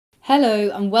Hello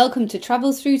and welcome to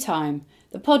Travels Through Time,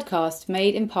 the podcast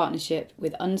made in partnership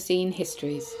with Unseen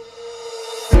Histories.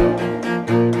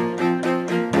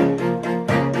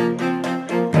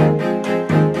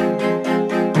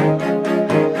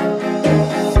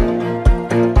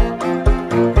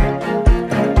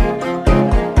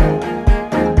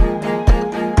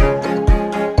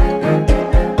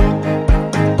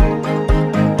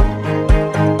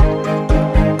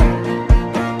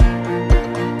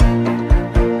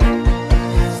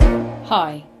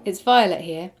 Hi, it's Violet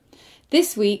here.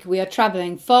 This week we are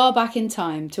travelling far back in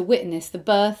time to witness the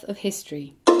birth of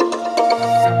history.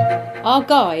 Our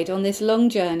guide on this long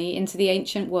journey into the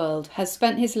ancient world has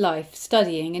spent his life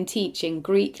studying and teaching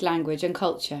Greek language and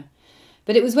culture.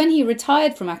 But it was when he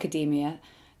retired from academia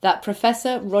that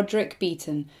Professor Roderick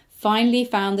Beaton finally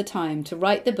found the time to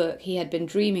write the book he had been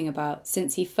dreaming about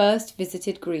since he first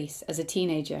visited Greece as a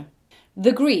teenager.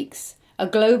 The Greeks, a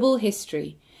Global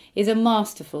History, is a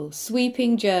masterful,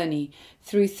 sweeping journey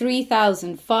through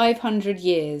 3,500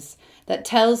 years that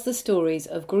tells the stories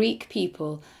of Greek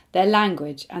people, their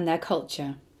language and their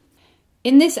culture.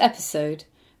 In this episode,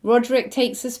 Roderick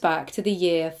takes us back to the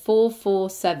year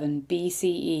 447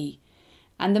 BCE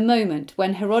and the moment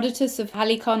when Herodotus of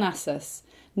Halicarnassus,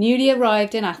 newly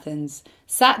arrived in Athens,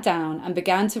 sat down and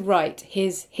began to write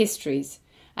his Histories,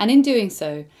 and in doing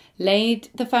so laid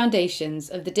the foundations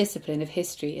of the discipline of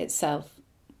history itself.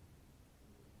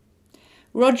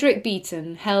 Roderick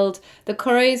Beaton held the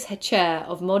Corres Chair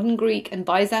of Modern Greek and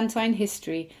Byzantine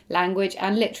History, Language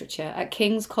and Literature at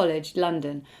King's College,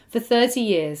 London, for 30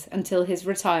 years until his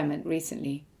retirement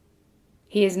recently.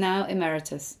 He is now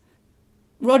emeritus.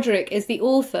 Roderick is the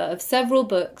author of several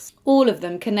books, all of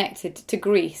them connected to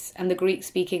Greece and the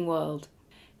Greek-speaking world.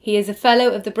 He is a Fellow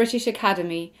of the British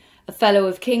Academy, a Fellow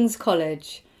of King's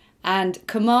College, and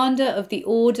Commander of the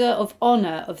Order of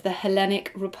Honour of the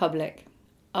Hellenic Republic.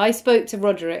 I spoke to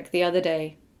Roderick the other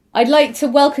day. I'd like to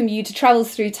welcome you to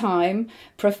Travels Through Time,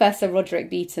 Professor Roderick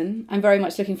Beaton. I'm very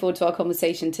much looking forward to our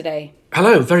conversation today.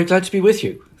 Hello, very glad to be with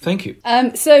you. Thank you.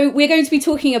 So we're going to be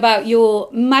talking about your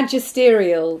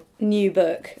magisterial new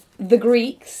book, The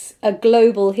Greeks, A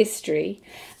Global History,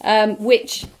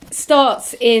 which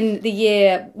starts in the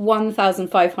year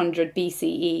 1500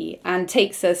 BCE and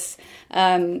takes us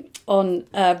on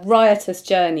a riotous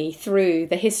journey through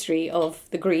the history of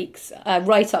the Greeks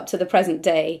right up to the present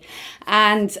day.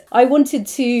 And I wanted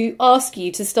to ask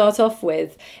you to start off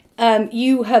with,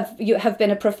 you have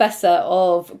been a professor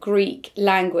of Greek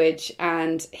language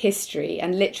and history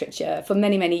and literature for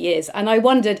many, many years. And I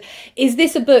wondered, is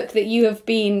this a book that you have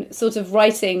been sort of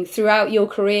writing throughout your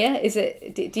career?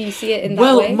 Do you see it in that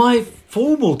way? Well, my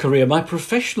formal career, my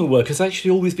professional work has actually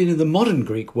always been in the modern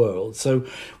Greek world. So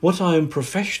what I am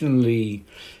professionally,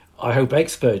 I hope,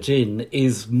 expert in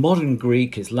is modern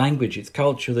Greek, its language, its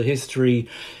culture, the history.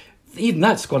 Even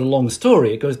that's quite a long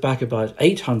story. It goes back about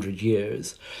 800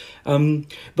 years.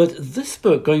 But this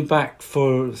book, going back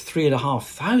for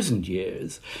 3,500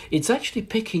 years, it's actually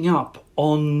picking up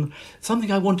on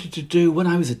something I wanted to do when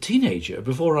I was a teenager,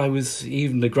 before I was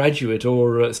even a graduate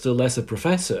or still less a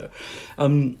professor.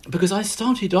 Because I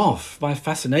started off, my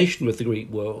fascination with the Greek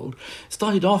world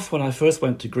started off when I first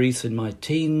went to Greece in my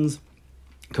teens.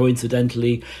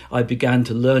 Coincidentally, I began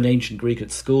to learn ancient Greek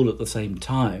at school at the same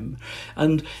time,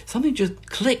 and something just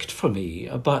clicked for me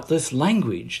about this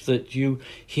language that you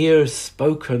hear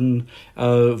spoken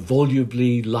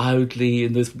volubly, loudly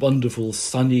in this wonderful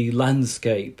sunny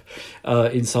landscape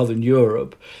in southern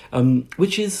Europe,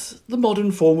 which is the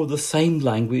modern form of the same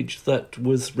language that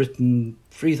was written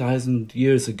 3,000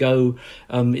 years ago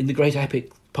in the great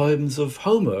epic poems of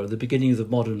Homer, the beginnings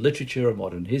of modern literature and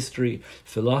modern history,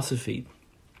 philosophy.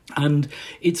 And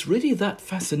it's really that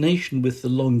fascination with the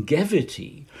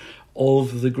longevity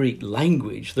of the Greek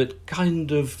language that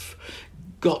kind of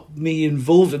got me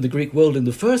involved in the Greek world in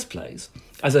the first place.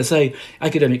 As I say,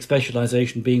 academic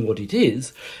specialisation being what it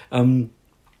is,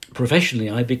 professionally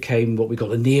I became what we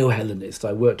call a neo-Hellenist.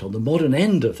 I worked on the modern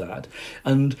end of that.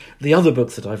 And the other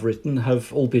books that I've written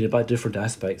have all been about different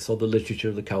aspects of the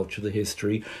literature, the culture, the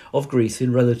history of Greece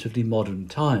in relatively modern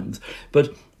times.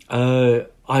 But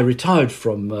I retired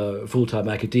from full-time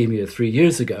academia 3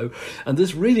 years ago, and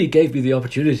this really gave me the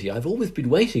opportunity I've always been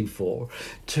waiting for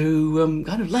to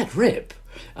kind of let rip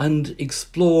and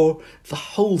explore the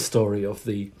whole story of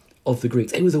the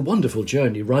Greeks. It was a wonderful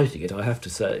journey writing it, I have to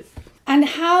say. And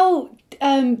how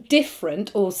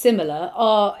different or similar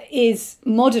is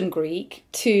modern Greek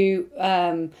to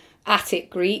Attic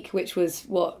Greek, which was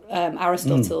what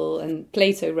Aristotle and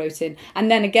Plato wrote in,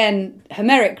 and then again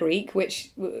Homeric Greek, which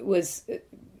was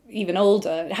even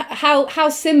older. How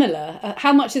similar?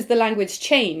 How much has the language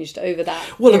changed over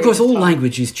that? Well, of course, all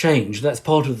languages change. That's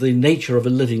part of the nature of a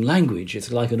living language.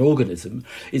 It's like an organism.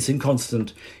 It's in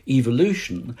constant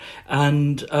evolution.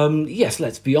 And yes,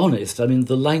 let's be honest. I mean,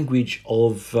 the language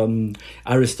of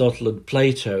Aristotle and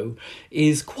Plato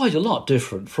is quite a lot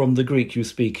different from the Greek you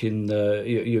speak in,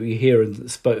 you hear and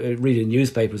read in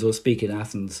newspapers or speak in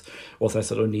Athens or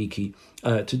Thessaloniki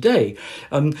today.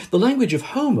 The language of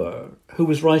Homer, who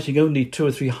was writing only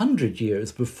 200 or 300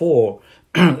 years before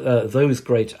those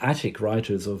great Attic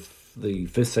writers of the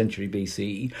 5th century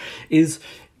BCE, is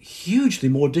hugely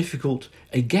more difficult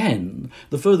again.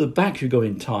 The further back you go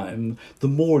in time, the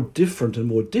more different and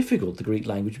more difficult the Greek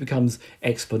language becomes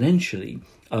exponentially.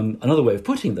 Another way of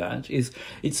putting that is,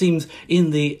 it seems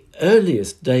in the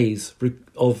earliest days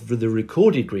of the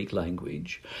recorded Greek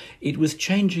language, it was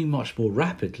changing much more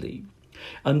rapidly.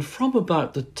 And from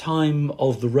about the time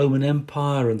of the Roman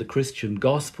Empire and the Christian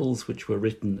Gospels, which were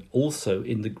written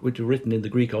in the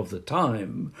Greek of the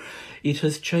time, it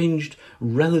has changed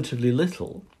relatively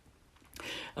little.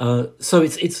 So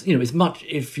it's much.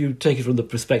 If you take it from the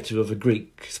perspective of a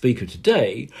Greek speaker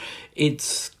today,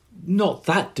 it's not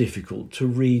that difficult to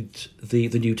read the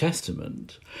New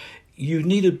Testament. You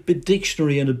need a bit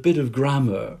dictionary and a bit of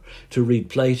grammar to read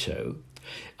Plato,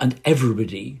 and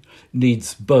everybody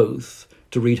needs both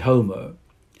to read Homer.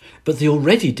 But they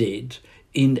already did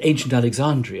in ancient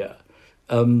Alexandria,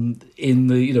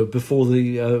 before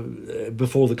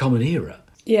the Common Era.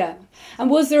 Yeah. And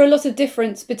was there a lot of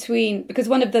difference between, because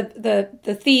one of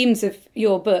the themes of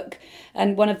your book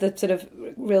and one of the sort of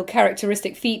real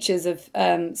characteristic features of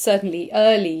certainly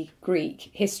early Greek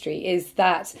history is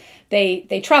that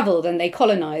they travelled and they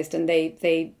colonised and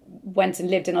they went and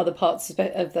lived in other parts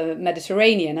of the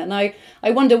Mediterranean. And I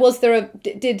wonder,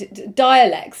 did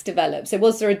dialects develop? So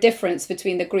was there a difference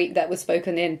between the Greek that was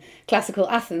spoken in classical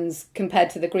Athens compared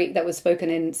to the Greek that was spoken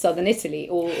in southern Italy?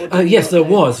 Yes, there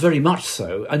was, very much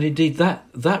so. And indeed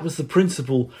that was the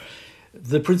principal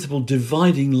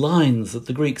dividing lines that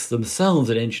the Greeks themselves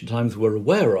in ancient times were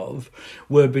aware of,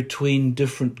 were between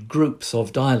different groups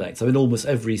of dialects. I mean, almost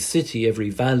every city, every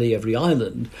valley, every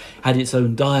island had its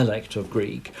own dialect of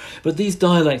Greek. But these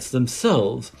dialects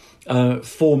themselves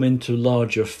form into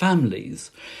larger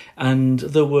families. And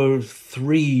there were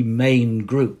 3 main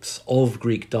groups of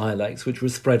Greek dialects, which were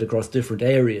spread across different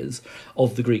areas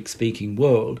of the Greek-speaking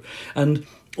world. And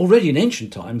already in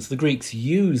ancient times, the Greeks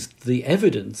used the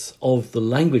evidence of the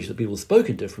language that people spoke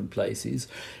in different places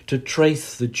to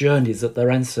trace the journeys that their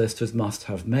ancestors must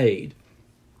have made.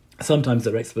 Sometimes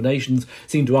their explanations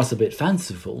seem to us a bit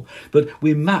fanciful, but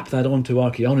we map that onto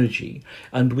archaeology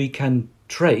and we can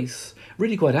trace,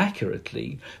 really quite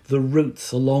accurately, the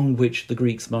routes along which the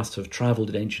Greeks must have travelled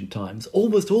in ancient times,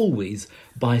 almost always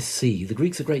by sea. The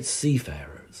Greeks are great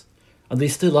seafarers, and they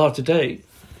still are today.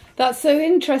 That's so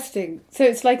interesting. So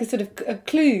it's like a sort of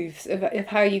clues of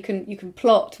how you can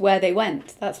plot where they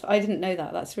went. I didn't know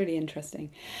that. That's really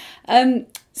interesting.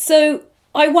 So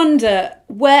I wonder,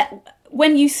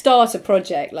 when you start a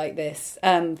project like this,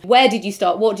 where did you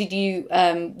start? What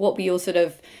were your sort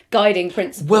of guiding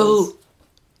principles? Well,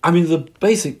 I mean, the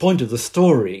basic point of the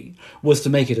story was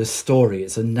to make it a story.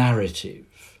 It's a narrative.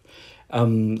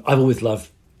 I've always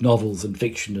loved novels and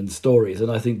fiction and stories,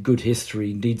 and I think good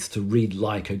history needs to read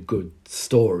like a good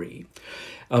story.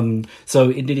 So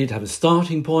it needed to have a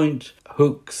starting point,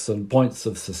 hooks and points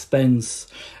of suspense.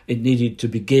 It needed to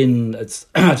begin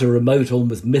at a remote,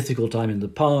 almost mythical time in the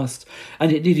past,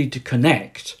 and it needed to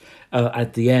connect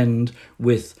at the end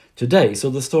with today. So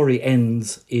the story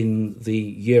ends in the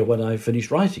year when I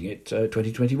finished writing it,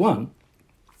 2021.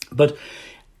 But,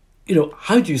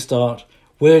 how do you start?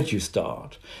 Where do you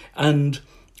start? And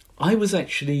I was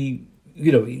actually,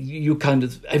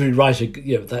 every writer,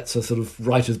 that's a sort of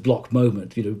writer's block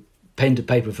moment, pen to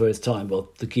paper first time, well,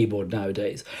 the keyboard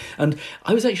nowadays. And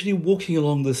I was actually walking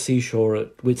along the seashore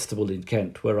at Whitstable in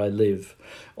Kent, where I live,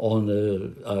 on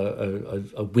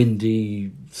a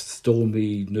windy,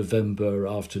 stormy November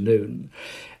afternoon.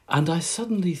 And I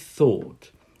suddenly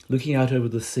thought, looking out over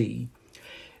the sea,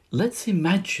 let's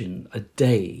imagine a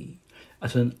day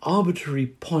at an arbitrary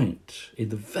point in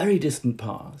the very distant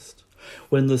past,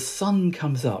 when the sun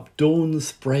comes up, dawn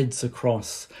spreads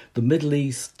across the Middle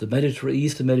East, the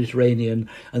Eastern Mediterranean,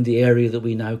 and the area that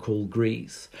we now call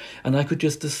Greece. And I could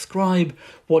just describe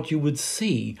what you would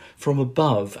see from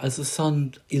above as the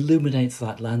sun illuminates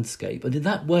that landscape. And in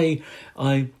that way,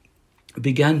 I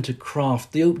began to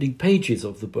craft the opening pages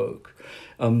of the book,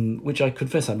 which I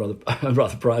confess I'm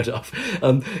rather proud of,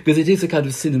 because it is a kind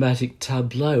of cinematic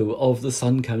tableau of the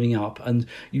sun coming up, and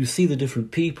you see the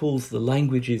different peoples, the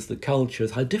languages, the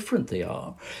cultures, how different they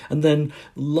are, and then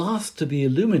last to be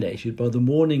illuminated by the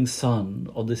morning sun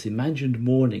on this imagined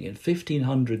morning in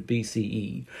 1500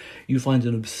 BCE, you find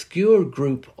an obscure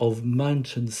group of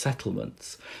mountain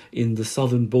settlements in the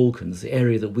southern Balkans, the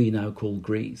area that we now call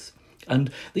Greece.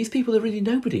 And these people are really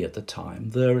nobody at the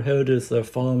time. They're herders, they're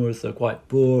farmers, they're quite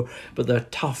poor, but they're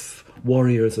tough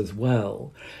warriors as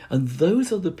well. And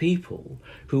those are the people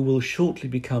who will shortly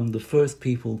become the first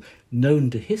people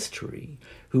known to history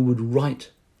who would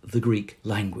write the Greek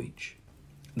language.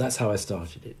 That's how I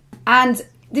started it. And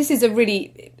this is a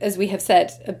really, as we have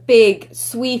said, a big,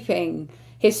 sweeping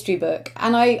history book.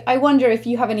 And I wonder if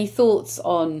you have any thoughts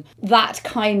on that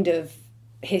kind of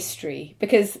history,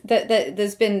 because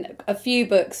there's been a few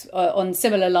books on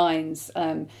similar lines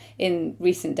in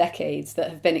recent decades that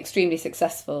have been extremely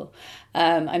successful.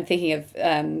 I'm thinking of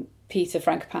Peter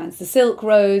Frankopan's The Silk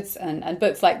Roads and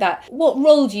books like that. What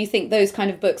role do you think those kind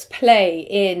of books play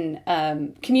in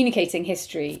communicating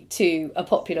history to a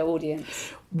popular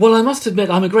audience? Well, I must admit,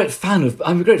 I'm a great fan of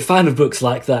books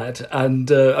like that, and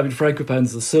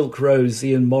Frankopan's The Silk Roads,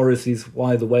 Ian Morris's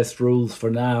Why the West Rules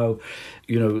for Now,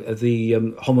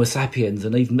 the Homo Sapiens,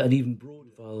 and even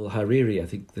broader, Hariri, I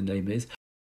think the name is.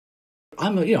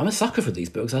 I'm a sucker for these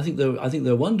books. I think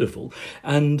they're wonderful,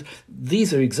 and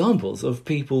these are examples of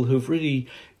people who've really,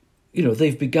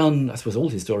 they've begun, I suppose all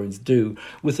historians do,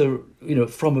 with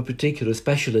from a particular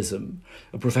specialism,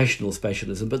 a professional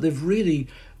specialism, but they've really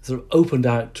sort of opened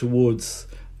out towards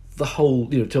the whole,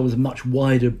 towards a much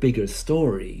wider, bigger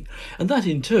story. And that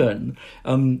in turn,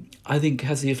 I think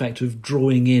has the effect of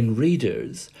drawing in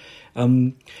readers,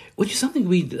 which is something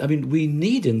we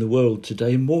need in the world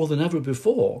today more than ever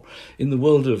before. In the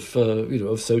world of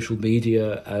of social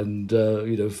media and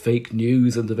fake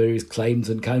news and the various claims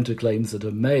and counterclaims that are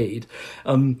made,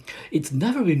 it's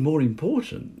never been more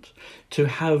important to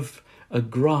have a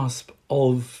grasp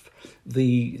of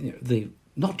the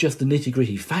not just the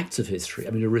nitty-gritty facts of history.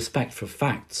 A respect for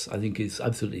facts, I think, is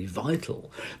absolutely vital,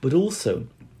 but also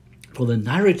for the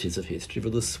narratives of history, for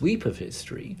the sweep of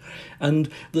history, and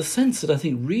the sense that I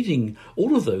think reading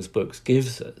all of those books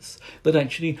gives us, that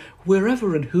actually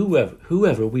wherever and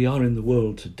whoever we are in the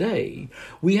world today,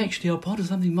 we actually are part of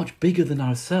something much bigger than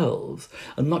ourselves,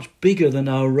 and much bigger than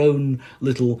our own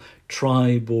little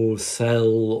tribe or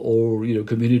cell or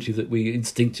community that we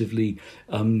instinctively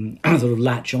sort of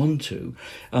latch onto,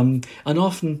 and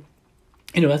often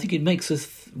I think it makes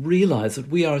us realise that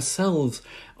we ourselves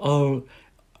are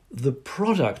the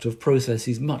product of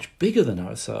processes much bigger than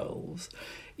ourselves,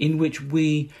 in which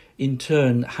we in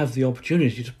turn have the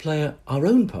opportunity to play our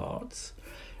own parts,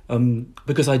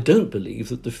 because I don't believe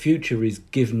that the future is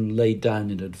laid down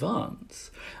in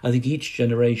advance. I think each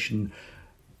generation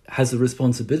has the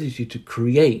responsibility to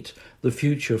create the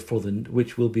future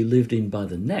which will be lived in by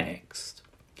the next.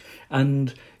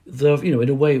 And in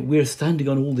a way, we're standing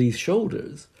on all these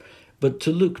shoulders, but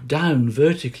to look down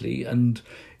vertically and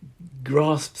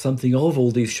grasp something of all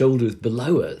these shoulders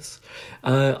below us,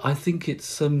 I think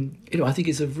it's I think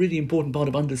it's a really important part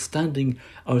of understanding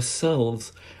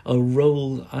ourselves, our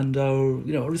role, and our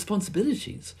our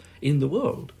responsibilities in the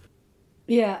world.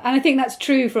 Yeah, and I think that's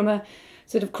true from a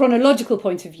sort of chronological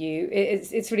point of view.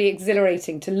 It's really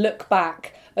exhilarating to look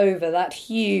back over that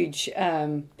huge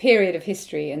period of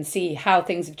history and see how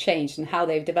things have changed and how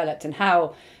they've developed, and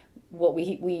how what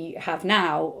we have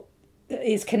now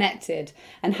is connected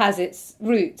and has its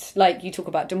roots, like you talk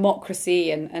about democracy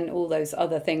and all those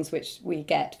other things which we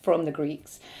get from the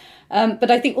Greeks. But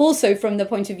I think also from the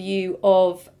point of view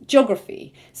of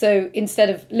geography. So instead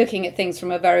of looking at things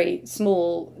from a very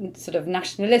small sort of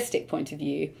nationalistic point of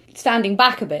view, standing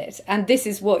back a bit, and this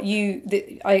is what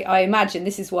I imagine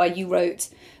this is why you wrote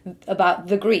about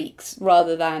the Greeks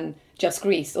rather than just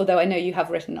Greece, although I know you have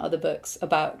written other books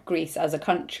about Greece as a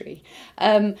country.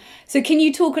 So can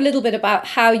you talk a little bit about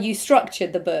how you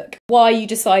structured the book, why you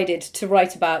decided to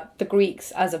write about the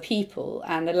Greeks as a people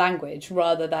and a language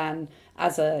rather than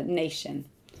as a nation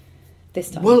this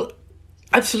time? Well,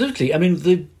 absolutely.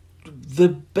 The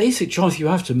basic choice you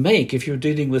have to make if you're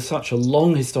dealing with such a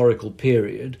long historical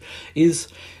period is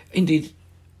indeed,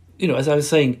 as I was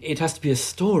saying, it has to be a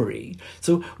story.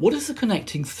 So what is the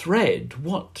connecting thread?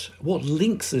 What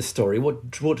links this story? What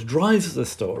drives the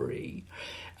story?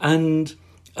 And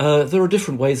there are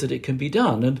different ways that it can be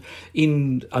done.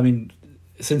 And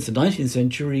since the 19th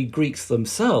century, Greeks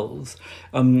themselves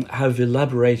have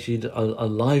elaborated a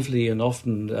lively and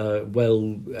often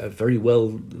very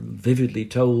well, vividly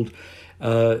told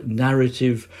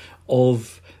narrative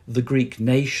of the Greek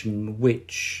nation,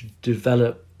 which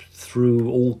developed through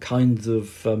all kinds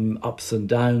of ups and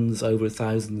downs over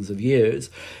thousands of years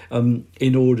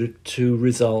in order to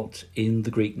result in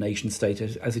the Greek nation-state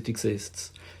as it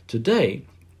exists today.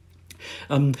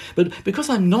 But because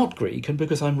I'm not Greek, and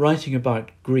because I'm writing about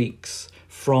Greeks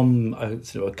from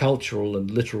a cultural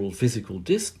and literal physical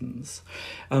distance,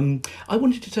 I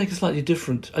wanted to take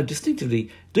a distinctively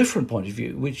different point of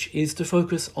view, which is to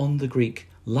focus on the Greek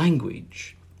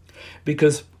language.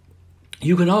 Because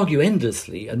you can argue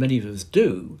endlessly, and many of us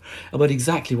do, about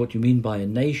exactly what you mean by a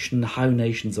nation, how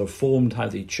nations are formed, how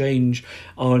they change.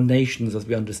 Are nations, as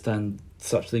we understand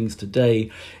such things today,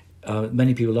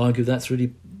 many people argue that's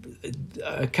really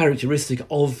a characteristic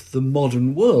of the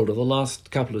modern world of the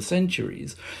last couple of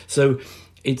centuries. So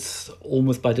it's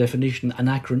almost by definition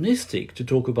anachronistic to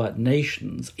talk about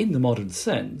nations in the modern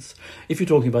sense if you're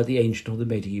talking about the ancient or the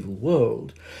medieval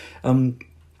world.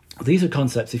 These are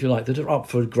concepts, if you like, that are up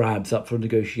for grabs, up for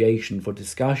negotiation, for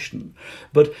discussion.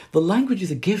 But the language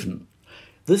is a given.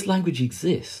 This language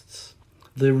exists.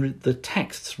 The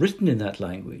texts written in that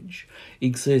language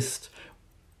exist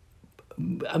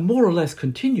more or less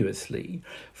continuously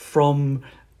from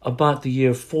about the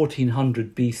year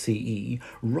 1400 BCE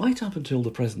right up until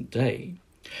the present day.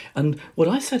 And what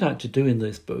I set out to do in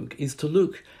this book is to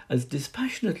look as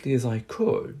dispassionately as I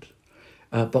could,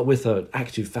 but with an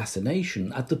active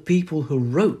fascination, at the people who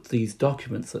wrote these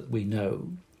documents that we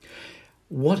know.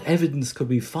 What evidence could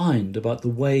we find about the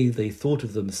way they thought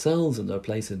of themselves and their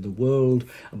place in the world,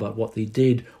 about what they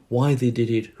did, why they did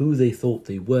it, who they thought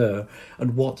they were,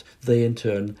 and what they in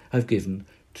turn have given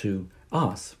to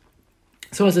us?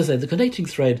 So as I say, the connecting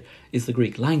thread is the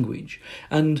Greek language.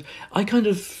 And I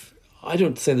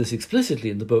don't say this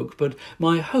explicitly in the book, but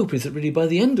my hope is that really by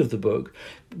the end of the book,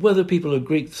 whether people are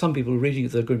Greek, some people are reading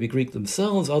it, they're going to be Greek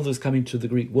themselves, others coming to the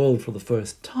Greek world for the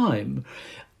first time,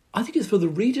 I think it's for the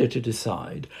reader to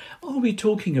decide, does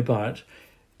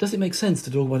it make sense to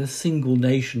talk about a single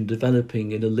nation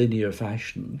developing in a linear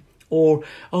fashion? Or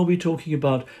are we talking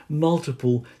about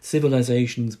multiple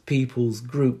civilizations, peoples,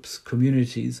 groups,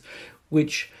 communities,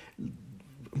 which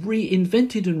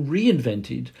reinvented and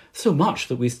reinvented so much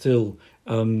that we still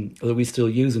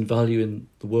use and value in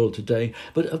the world today,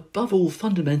 but above all,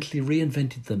 fundamentally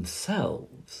reinvented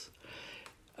themselves?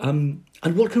 And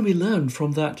what can we learn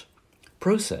from that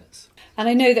process? And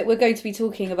I know that we're going to be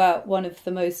talking about one of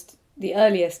the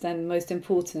earliest and most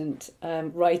important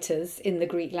writers in the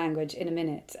Greek language in a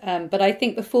minute. But I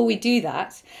think before we do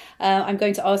that, I'm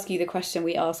going to ask you the question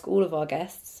we ask all of our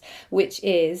guests, which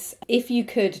is, if you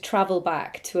could travel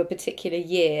back to a particular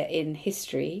year in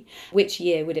history, which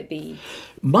year would it be?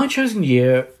 My chosen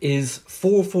year is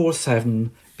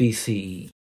 447 BCE.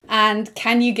 And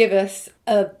can you give us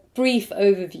a brief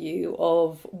overview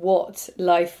of what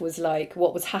life was like,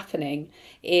 what was happening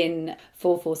in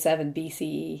 447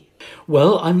 BCE?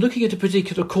 Well, I'm looking at a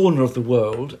particular corner of the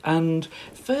world, and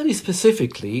fairly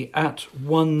specifically at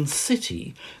one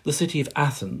city, the city of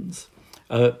Athens,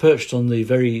 perched on the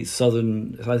very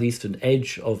southeastern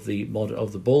edge of the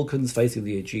Balkans, facing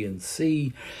the Aegean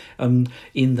Sea,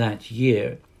 in that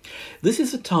year. This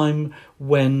is a time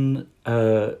when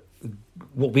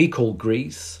what we call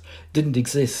Greece didn't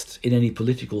exist in any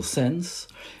political sense.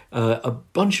 A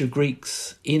bunch of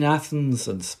Greeks in Athens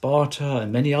and Sparta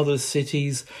and many other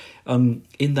cities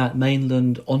in that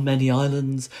mainland, on many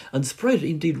islands, and spread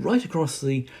indeed right across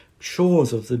the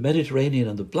shores of the Mediterranean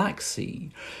and the Black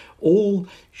Sea, all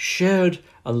shared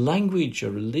a language, a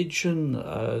religion,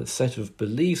 a set of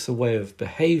beliefs, a way of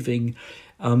behaving,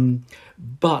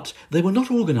 but they were not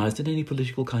organised in any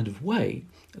political kind of way.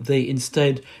 They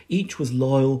instead, each was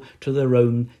loyal to their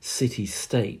own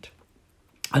city-state.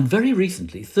 And very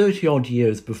recently, 30-odd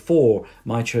years before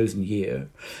my chosen year,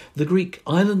 the Greek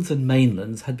islands and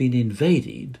mainlands had been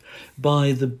invaded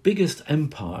by the biggest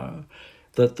empire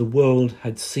that the world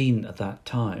had seen at that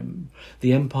time,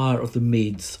 the empire of the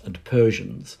Medes and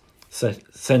Persians,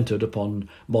 centred upon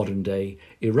modern-day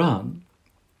Iran.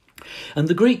 And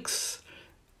the Greeks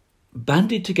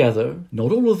banded together,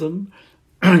 not all of them,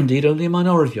 indeed only a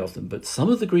minority of them, but some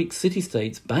of the Greek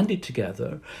city-states banded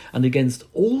together, and against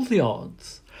all the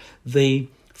odds, they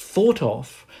fought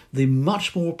off the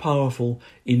much more powerful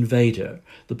invader.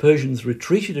 The Persians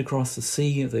retreated across the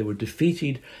sea. They were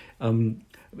defeated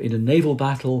in a naval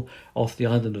battle off the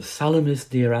island of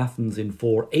Salamis near Athens in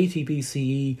 480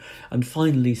 BCE, and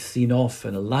finally seen off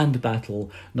in a land battle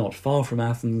not far from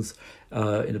Athens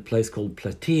in a place called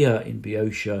Plataea in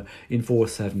Boeotia in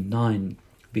 479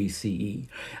 BCE.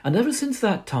 And ever since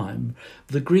that time,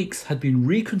 the Greeks had been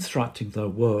reconstructing their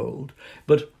world,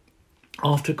 but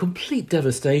after complete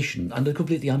devastation and a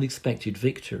completely unexpected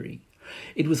victory.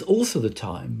 It was also the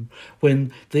time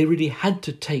when they really had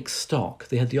to take stock.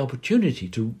 They had the opportunity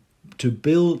to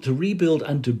rebuild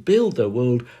and to build their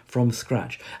world from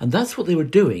scratch. And that's what they were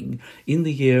doing in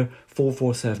the year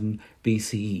 447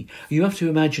 BCE. You have to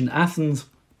imagine Athens.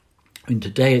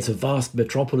 Today it's a vast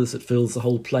metropolis that fills the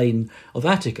whole plain of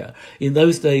Attica. In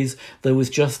those days, there was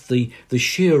just the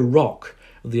sheer rock,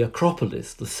 the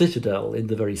Acropolis, the citadel in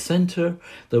the very centre.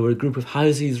 There were a group of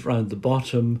houses round the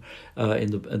bottom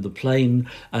in the plain,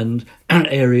 and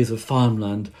areas of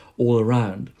farmland all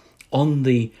around.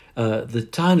 The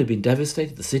town had been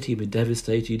devastated, the city had been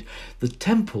devastated. The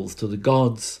temples to the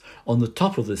gods on the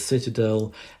top of the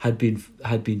citadel had been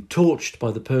torched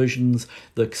by the Persians.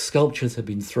 The sculptures had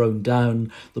been thrown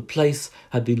down. The place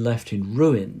had been left in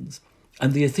ruins.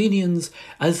 And the Athenians,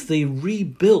 as they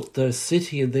rebuilt their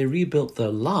city and they rebuilt their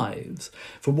lives,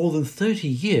 for more than 30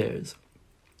 years,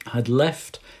 had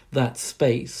left that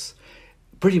space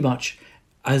pretty much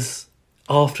as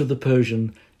after the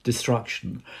Persian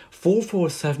destruction.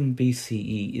 447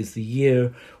 BCE is the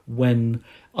year when,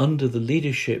 under the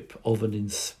leadership of an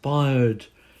inspired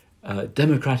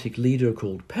democratic leader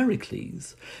called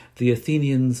Pericles, the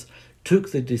Athenians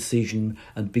took the decision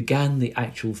and began the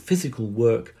actual physical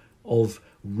work of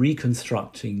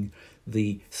reconstructing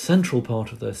the central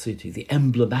part of their city, the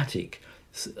emblematic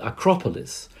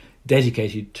Acropolis,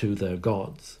 dedicated to their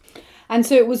gods. And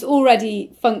so it was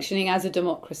already functioning as a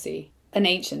democracy, an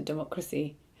ancient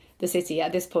democracy, the city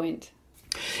at this point.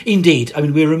 Indeed. I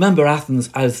mean, we remember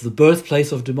Athens as the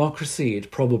birthplace of democracy.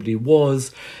 It probably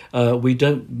was. We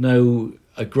don't know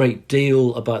a great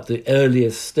deal about the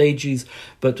earliest stages,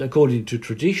 but according to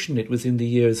tradition, it was in the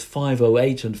years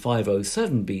 508 and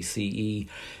 507 BCE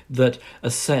that a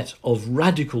set of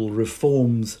radical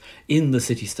reforms in the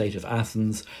city-state of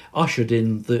Athens ushered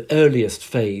in the earliest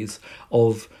phase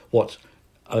of what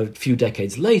a few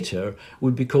decades later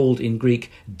would be called in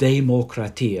Greek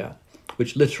demokratia,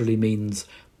 which literally means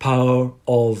power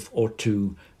of or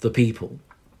to the people.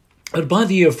 But by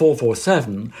the year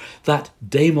 447, that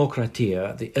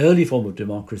demokratia, the early form of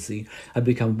democracy, had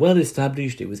become well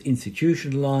established. It was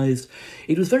institutionalized.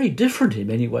 It was very different in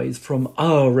many ways from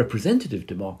our representative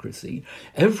democracy.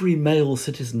 Every male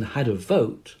citizen had a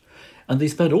vote, and they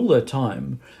spent all their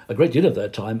time, a great deal of their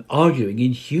time, arguing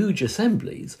in huge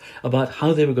assemblies about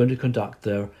how they were going to conduct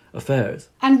their affairs.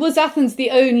 And was Athens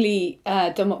the only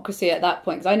democracy at that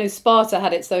point? Because I know Sparta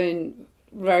had its own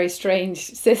very strange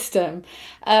system.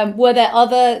 Were there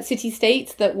other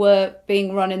city-states that were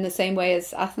being run in the same way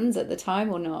as Athens at the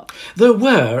time or not? There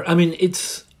were. I mean,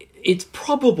 it's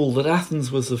probable that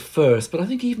Athens was the first, but I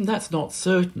think even that's not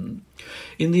certain.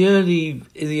 In the early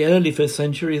 5th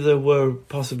century, there were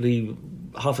possibly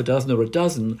half a dozen or a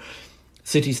dozen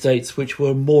city-states which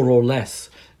were more or less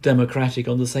democratic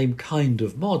on the same kind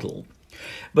of model.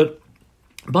 But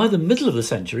by the middle of the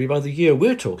century, by the year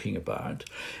we're talking about,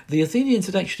 the Athenians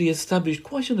had actually established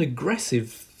quite an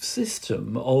aggressive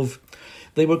system of,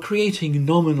 they were creating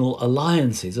nominal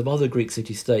alliances of other Greek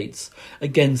city-states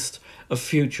against a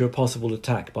future possible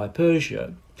attack by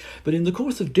Persia. But in the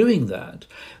course of doing that,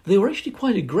 they were actually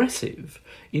quite aggressive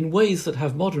in ways that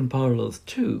have modern parallels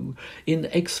too, in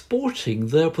exporting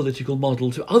their political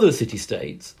model to other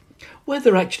city-states,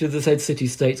 whether actually the said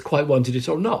city-states quite wanted it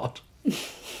or not.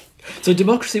 So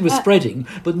democracy was spreading,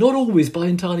 but not always by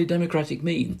entirely democratic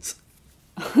means.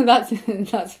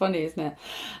 That's funny, isn't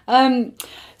it?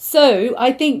 So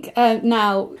I think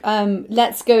now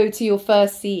let's go to your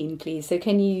first scene, please. So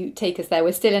can you take us there?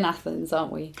 We're still in Athens,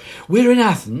 aren't we? We're in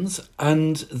Athens,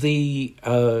 and the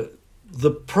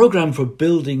programme for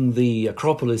building the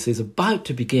Acropolis is about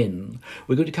to begin.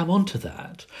 We're going to come on to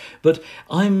that. But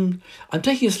I'm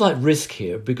taking a slight risk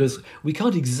here because we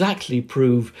can't exactly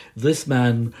prove this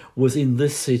man was in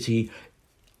this city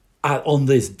on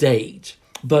this date.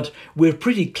 But we're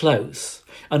pretty close,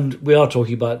 and we are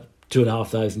talking about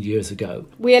 2,500 years ago.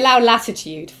 We allow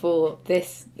latitude for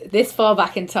this far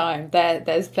back in time.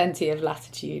 There's plenty of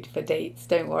latitude for dates.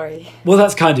 Don't worry. Well,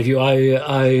 that's kind of you.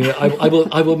 I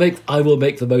will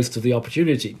make the most of the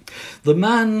opportunity. The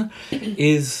man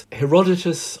is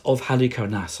Herodotus of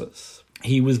Halicarnassus.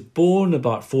 He was born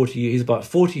about 40 years, he's about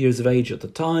 40 years of age at the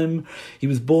time. He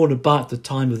was born about the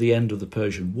time of the end of the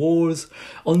Persian Wars.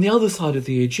 On the other side of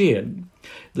the Aegean,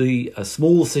 a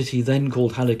small city then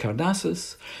called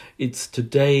Halicarnassus. It's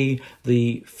today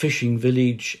the fishing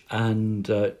village and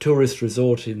tourist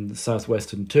resort in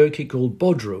southwestern Turkey called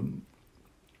Bodrum.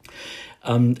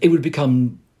 It would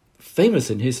become famous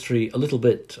in history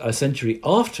a century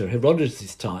after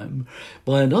Herodotus' time,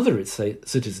 by another its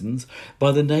citizens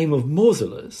by the name of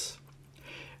Mausolus.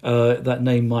 That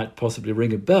name might possibly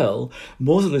ring a bell.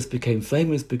 Mausolus became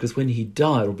famous because when he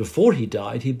died, or before he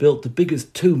died, he built the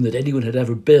biggest tomb that anyone had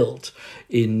ever built,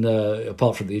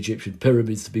 apart from the Egyptian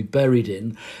pyramids to be buried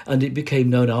in, and it became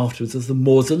known afterwards as the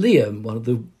Mausoleum, one of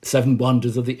the 7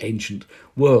 wonders of the ancient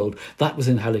world. That was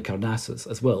in Halicarnassus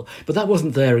as well, but that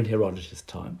wasn't there in Herodotus'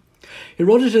 time.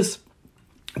 Herodotus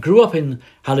grew up in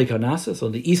Halicarnassus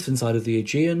on the eastern side of the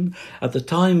Aegean. At the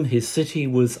time, his city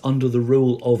was under the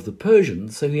rule of the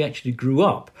Persians, so he actually grew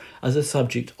up as a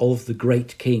subject of the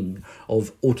great king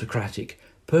of autocratic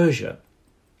Persia.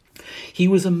 He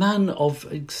was a man of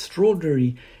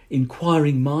extraordinary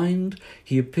inquiring mind.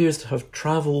 He appears to have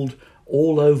travelled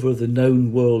all over the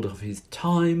known world of his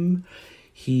time.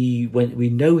 We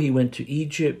know he went to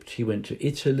Egypt, he went to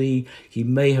Italy, he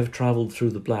may have travelled through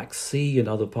the Black Sea and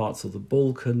other parts of the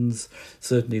Balkans,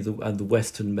 certainly and the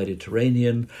Western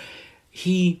Mediterranean.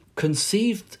 He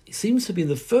seems to be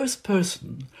the first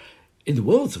person in the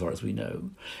world, so far as we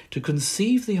know, to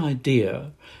conceive the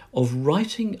idea of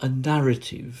writing a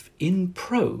narrative in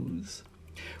prose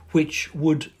which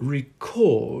would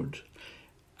record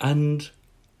and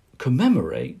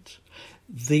commemorate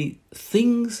the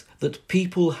things that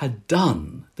people had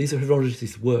done. These are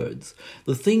Herodotus' words.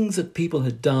 The things that people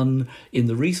had done in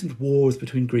the recent wars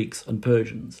between Greeks and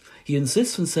Persians. He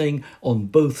insists on saying on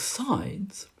both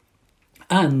sides,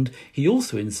 and he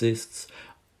also insists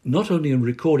not only on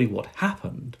recording what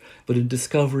happened, but in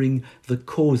discovering the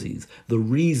causes, the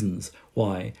reasons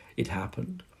why it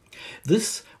happened.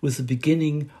 This was the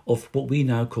beginning of what we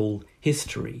now call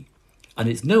history. And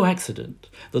it's no accident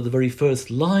that the very first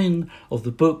line of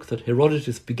the book that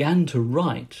Herodotus began to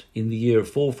write in the year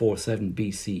 447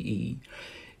 BCE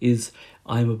is,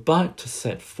 "I am about to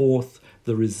set forth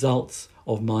the results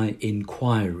of my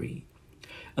inquiry."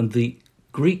 And the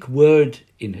Greek word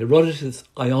in Herodotus'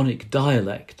 Ionic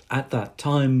dialect at that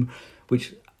time,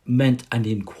 which meant an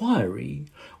inquiry,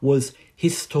 was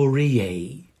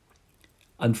historiae.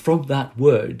 And from that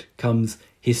word comes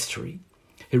history.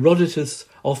 Herodotus,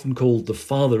 often called the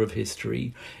father of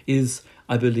history, is,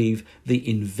 I believe, the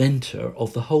inventor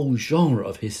of the whole genre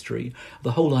of history,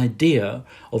 the whole idea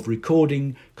of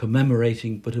recording,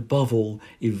 commemorating, but above all,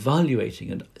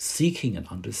 evaluating and seeking and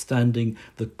understanding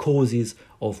the causes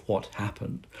of what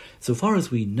happened. So far as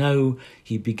we know,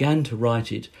 he began to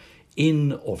write it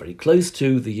in, or very close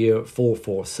to, the year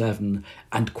 447,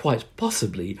 and quite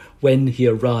possibly when he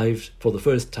arrived for the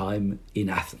first time in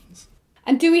Athens.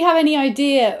 And do we have any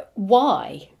idea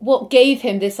why? What gave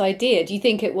him this idea? Do you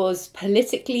think it was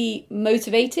politically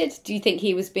motivated? Do you think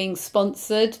he was being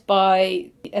sponsored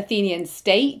by the Athenian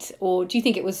state? Or do you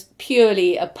think it was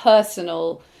purely a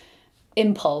personal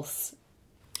impulse?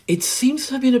 It seems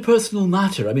to have been a personal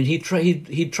matter. I mean, he'd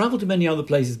travelled to many other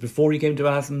places before he came to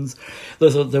Athens.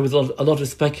 There was a lot of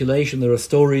speculation. There are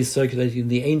stories circulating in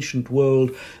the ancient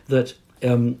world that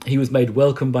he was made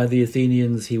welcome by the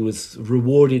Athenians. He was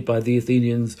rewarded by the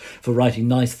Athenians for writing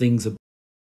nice things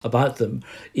about them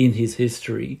in his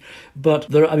history. But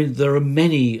there are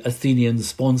many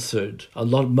Athenian-sponsored.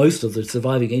 Most of the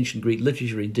surviving ancient Greek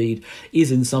literature, indeed,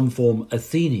 is in some form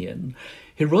Athenian.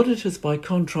 Herodotus, by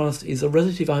contrast, is a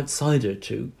relative outsider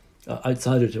to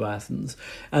Athens,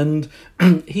 and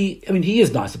he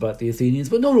is nice about the Athenians,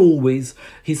 but not always.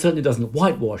 He certainly doesn't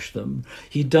whitewash them.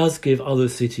 He does give other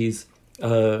cities,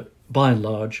 by and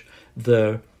large,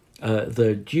 their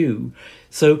due.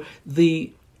 So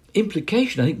the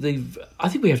implication, I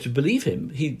think we have to believe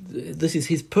him. This is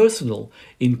his personal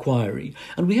inquiry,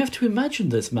 and we have to imagine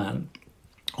this man,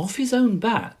 off his own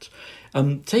bat,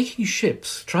 taking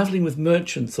ships, travelling with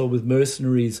merchants or with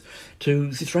mercenaries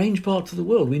to strange parts of the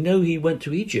world. We know he went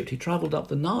to Egypt. He travelled up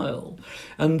the Nile,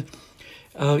 and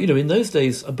in those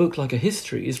days, a book like a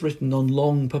history is written on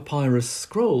long papyrus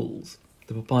scrolls.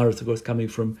 The papyrus, of course, coming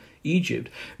from Egypt.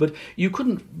 But you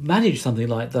couldn't manage something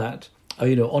like that,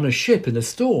 on a ship in a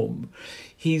storm.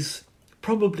 He's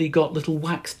probably got little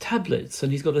wax tablets,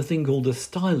 and he's got a thing called a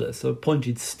stylus, a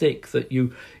pointed stick that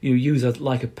you use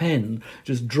like a pen,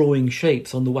 just drawing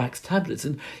shapes on the wax tablets.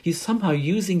 And he's somehow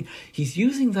using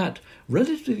that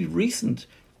relatively recent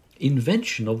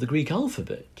invention of the Greek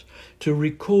alphabet to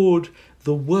record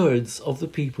the words of the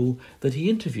people that he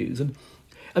interviews. And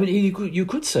I mean, you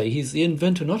could say he's the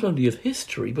inventor not only of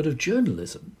history, but of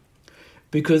journalism.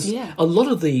 Because a lot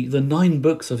of the 9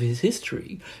 books of his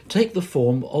history take the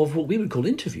form of what we would call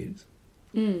interviews.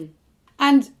 Mm.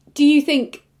 And do you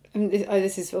think,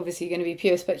 this is obviously going to be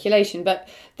pure speculation, but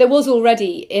there was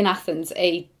already in Athens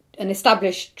an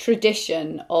established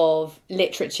tradition of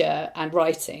literature and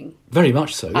writing? Very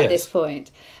much so, at this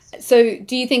point. So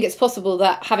do you think it's possible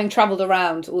that, having travelled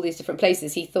around all these different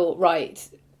places, he thought, right,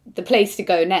 the place to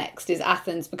go next is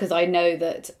Athens, because I know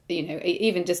that,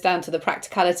 even just down to the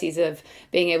practicalities of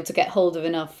being able to get hold of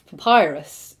enough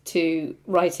papyrus to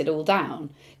write it all down.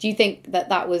 Do you think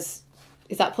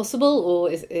is that possible, or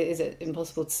is it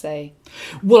impossible to say?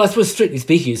 Well, I suppose strictly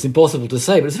speaking, it's impossible to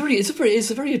say, but it's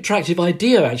a very attractive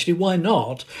idea, actually. Why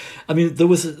not? I mean,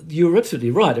 you're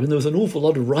absolutely right. I mean, there was an awful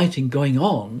lot of writing going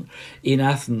on in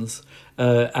Athens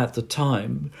at the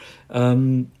time,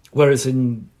 whereas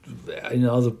in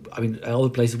other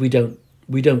places we don't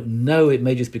know. It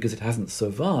may just because it hasn't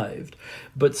survived,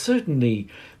 but certainly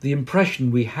the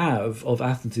impression we have of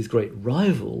Athens' great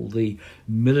rival, the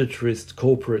militarist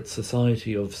corporate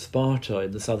society of Sparta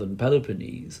in the southern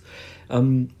Peloponnese,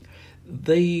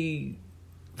 they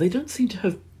don't seem to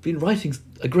have been writing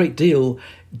a great deal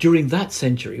during that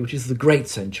century, which is the great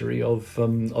century of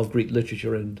Greek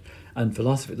literature and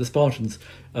philosophy. The Spartans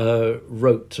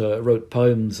wrote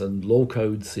poems and law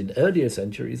codes in earlier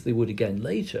centuries. They would again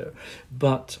later.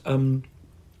 But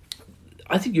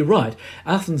I think you're right.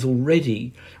 Athens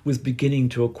already was beginning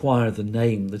to acquire the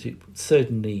name that it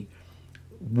certainly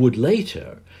would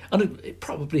later. And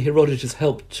probably Herodotus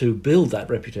helped to build that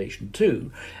reputation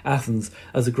too. Athens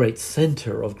as a great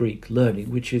centre of Greek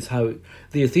learning, which is how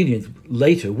the Athenians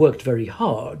later worked very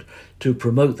hard to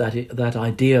promote that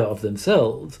idea of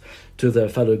themselves to their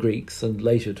fellow Greeks and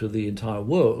later to the entire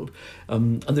world.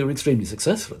 And they were extremely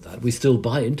successful at that. We still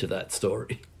buy into that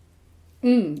story.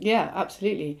 Yeah,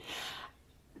 absolutely.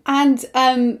 And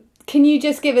can you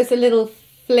just give us a little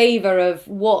flavour of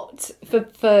what,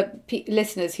 for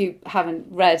listeners who haven't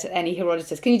read any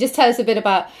Herodotus, can you just tell us a bit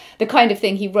about the kind of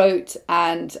thing he wrote?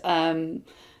 And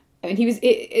he was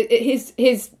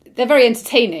they're very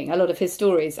entertaining, a lot of his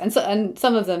stories, and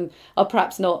some of them are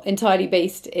perhaps not entirely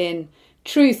based in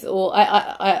truth, or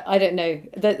I don't know.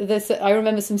 I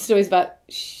remember some stories about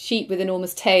sheep with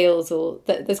enormous tails, or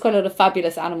there's quite a lot of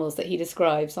fabulous animals that he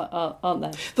describes, aren't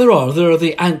there? There are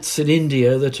the ants in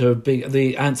India that are big,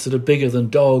 the ants that are bigger than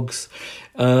dogs.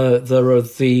 There are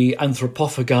the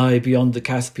anthropophagi beyond the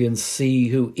Caspian Sea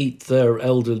who eat their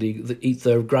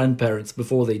grandparents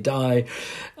before they die.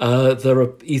 There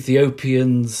are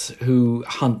Ethiopians who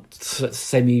hunt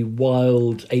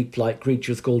semi-wild ape-like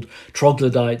creatures called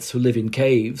troglodytes who live in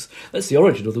caves. That's the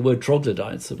origin of the word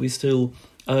troglodytes that we still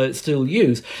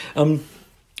use.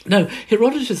 Now,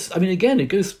 Herodotus, I mean, again, it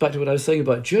goes back to what I was saying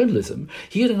about journalism.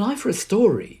 He had an eye for a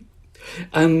story.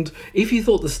 And if he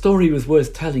thought the story was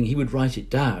worth telling, he would write it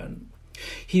down.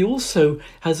 He also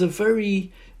has a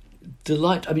very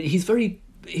he's very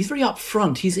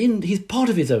upfront. He's part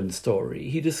of his own story.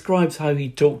 He describes how he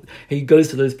goes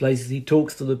to those places, he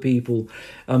talks to the people.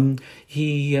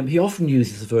 He often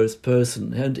uses the first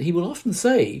person, and he will often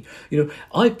say,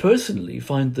 I personally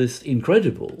find this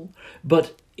incredible,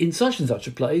 but in such and such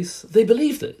a place, they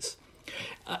believe this.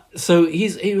 So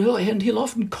he'll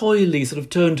often coyly sort of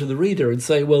turn to the reader and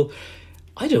say, well,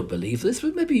 I don't believe this,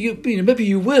 but maybe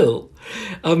you will.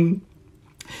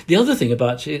 The other thing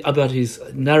about his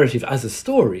narrative as a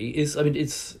story is,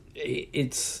 it's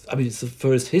the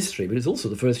first history, but it's also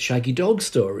the first shaggy dog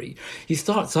story. He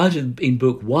starts out in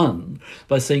book 1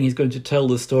 by saying he's going to tell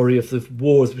the story of the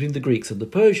wars between the Greeks and the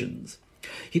Persians.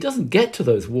 He doesn't get to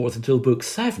those wars until book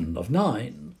 7 of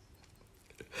 9.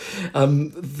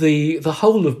 The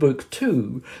whole of book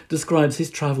 2 describes his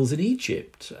travels in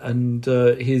Egypt and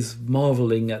his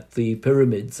marvelling at the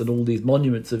pyramids and all these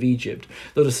monuments of Egypt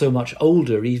that are so much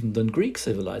older even than Greek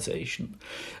civilization.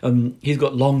 He's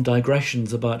got long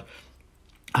digressions about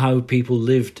how people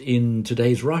lived in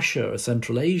today's Russia or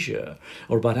Central Asia,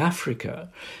 or about Africa.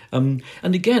 And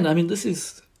again, this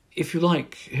is, if you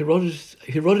like,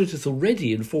 Herodotus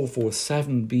already in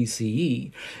 447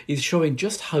 BCE is showing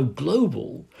just how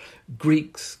global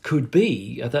Greeks could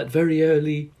be at that very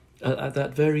early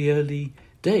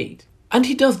date. And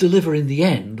he does deliver in the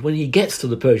end when he gets to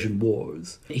the Persian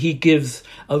Wars. He gives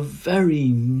a very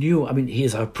new, he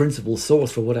is our principal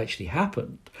source for what actually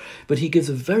happened, but he gives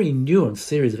a very nuanced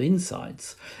series of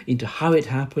insights into how it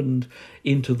happened,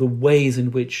 into the ways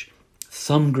in which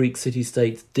Some Greek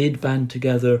city-states did band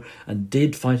together and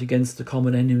did fight against the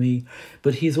common enemy,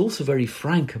 but he's also very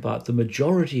frank about the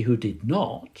majority who did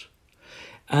not.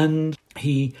 And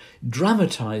he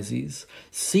dramatises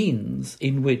scenes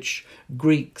in which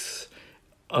Greeks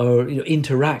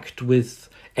interact with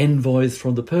envoys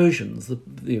from the Persians.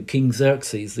 King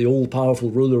Xerxes, the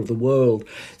all-powerful ruler of the world,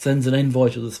 sends an envoy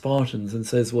to the Spartans and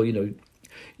says, well,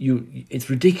 it's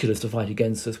ridiculous to fight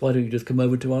against us. Why don't you just come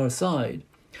over to our side?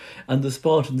 And the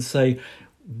Spartans say,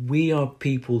 we are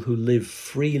people who live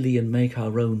freely and make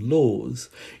our own laws.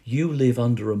 You live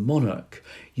under a monarch.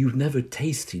 You've never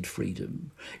tasted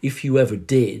freedom. If you ever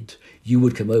did, you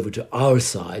would come over to our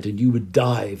side and you would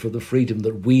die for the freedom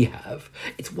that we have.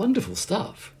 It's wonderful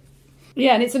stuff.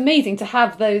 Yeah, and it's amazing to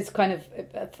have those kind of,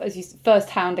 as you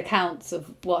first-hand accounts of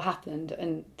what happened,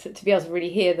 and to be able to really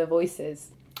hear the voices.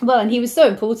 Well, and he was so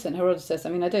important, Herodotus. I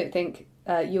mean, I don't think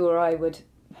you or I would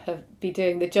be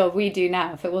doing the job we do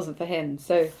now if it wasn't for him.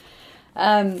 So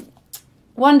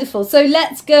wonderful. So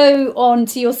let's go on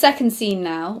to your second scene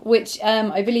now, which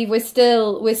I believe we're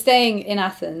staying in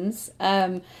Athens.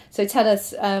 So tell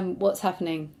us what's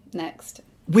happening next.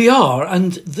 We are,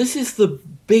 and this is the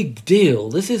big deal.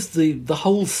 This is the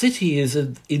whole city is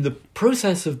in the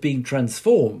process of being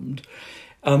transformed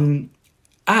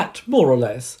at more or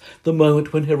less the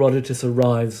moment when Herodotus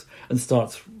arrives and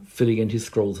starts filling in his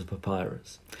scrolls of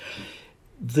papyrus.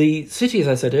 The city, as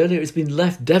I said earlier, has been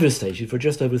left devastated for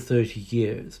just over 30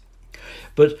 years.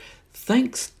 But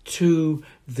thanks to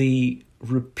the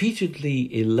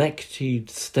repeatedly elected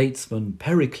statesman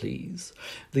Pericles,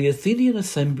 the Athenian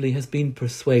assembly has been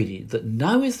persuaded that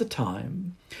now is the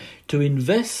time to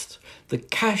invest the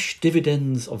cash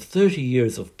dividends of 30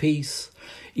 years of peace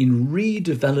in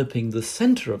redeveloping the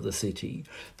centre of the city,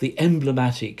 the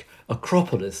emblematic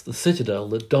Acropolis, the citadel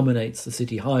that dominates the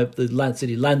city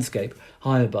city landscape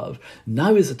high above.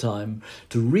 Now is the time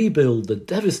to rebuild the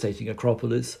devastating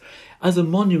Acropolis as a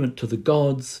monument to the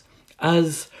gods,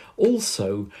 as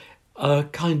also a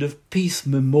kind of peace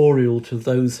memorial to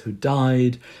those who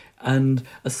died, and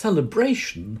a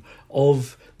celebration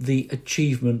of the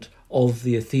achievement of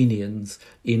the Athenians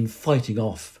in fighting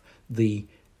off the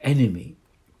enemy.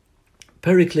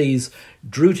 Pericles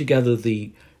drew together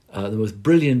the most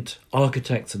brilliant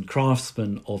architects and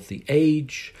craftsmen of the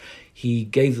age. He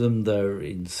gave them their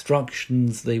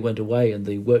instructions. They went away and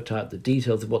they worked out the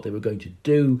details of what they were going to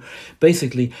do.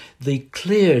 Basically, they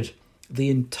cleared the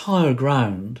entire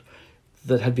ground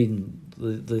that had been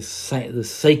the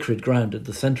sacred ground at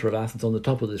the centre of Athens on the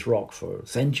top of this rock for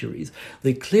centuries.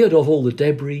 They cleared off all the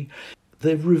debris.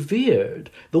 They revered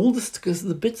all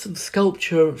the bits of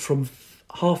sculpture from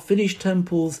half-finished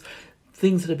temples,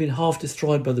 things that had been half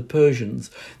destroyed by the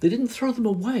Persians. They didn't throw them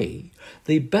away.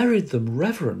 They buried them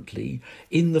reverently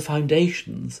in the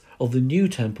foundations of the new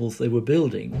temples they were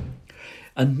building.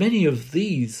 And many of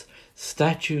these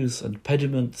statues and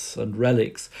pediments and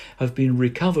relics have been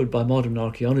recovered by modern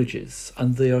archaeologists,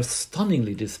 and they are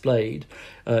stunningly displayed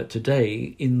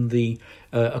today in the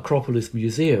Acropolis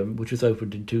Museum, which was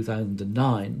opened in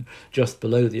 2009, just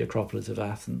below the Acropolis of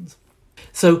Athens.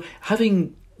 So,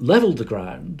 having levelled the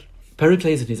ground,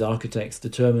 Pericles and his architects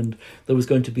determined there was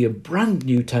going to be a brand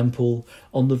new temple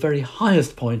on the very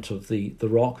highest point of the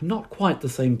rock, not quite the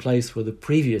same place where the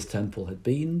previous temple had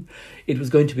been. It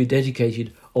was going to be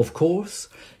dedicated, of course,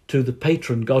 to the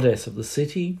patron goddess of the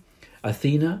city,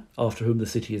 Athena, after whom the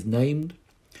city is named.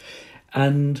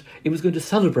 And it was going to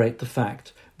celebrate the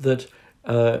fact that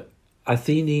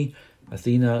Athena,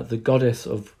 the goddess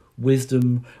of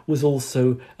wisdom, was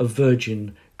also a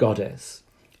virgin goddess.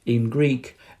 In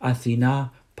Greek,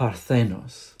 Athena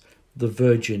Parthenos, the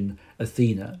Virgin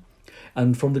Athena.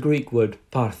 And from the Greek word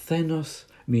Parthenos,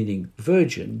 meaning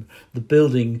virgin, the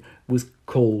building was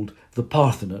called the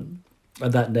Parthenon,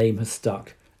 and that name has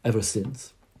stuck ever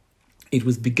since. It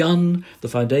was begun, the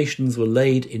foundations were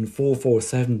laid in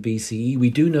 447 BCE.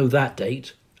 We do know that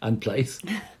date and place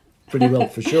pretty well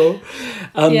for sure.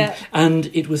 And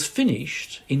it was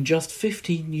finished in just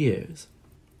 15 years.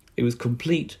 It was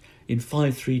complete in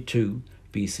 532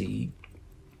 BCE.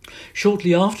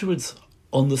 Shortly afterwards,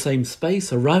 on the same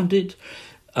space around it,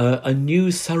 a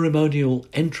new ceremonial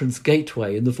entrance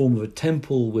gateway in the form of a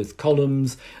temple with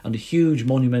columns and a huge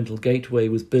monumental gateway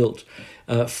was built,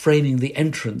 framing the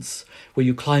entrance where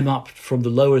you climb up from the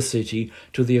lower city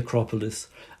to the Acropolis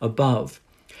above.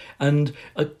 And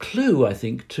a clue, I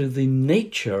think, to the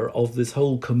nature of this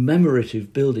whole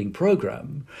commemorative building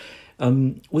programme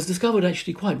was discovered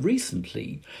actually quite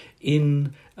recently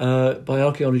by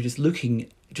archaeologists looking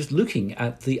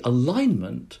at the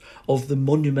alignment of the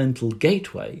monumental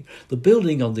gateway. The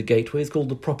building on the gateway is called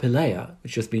the propylaea,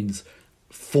 which just means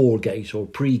foregate or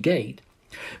pre-gate.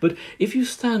 But if you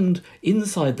stand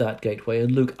inside that gateway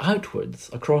and look outwards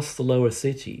across the lower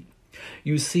city,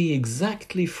 you see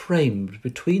exactly framed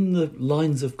between the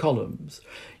lines of columns,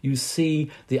 you see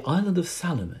the island of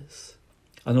Salamis.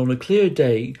 And on a clear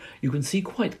day, you can see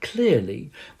quite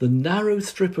clearly the narrow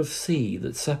strip of sea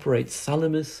that separates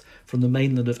Salamis from the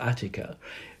mainland of Attica.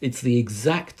 It's the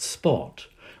exact spot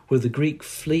where the Greek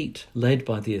fleet, led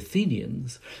by the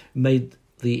Athenians, made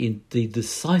the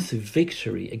decisive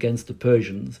victory against the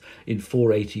Persians in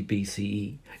 480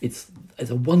 BCE. It's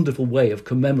a wonderful way of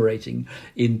commemorating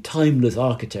in timeless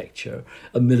architecture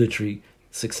a military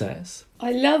success.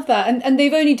 I love that. And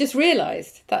they've only just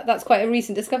realised that that's quite a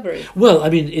recent discovery. Well, I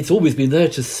mean, it's always been there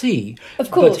to see. Of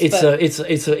course. But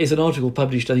it's an article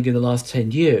published, I think, in the last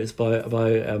 10 years by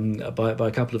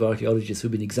a couple of archaeologists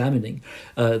who've been examining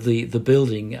the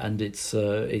building and its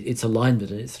alignment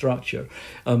and its structure,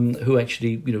 who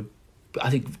actually, I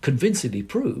think convincingly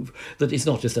prove that it's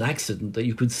not just an accident that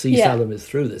you could see Salamis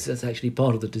through this. That's actually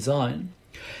part of the design.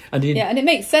 And it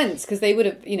makes sense because they would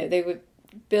have, they were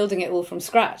building it all from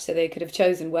scratch, so they could have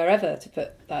chosen wherever to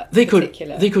put that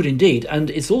particular... They could indeed, and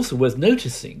it's also worth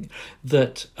noticing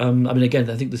that, again,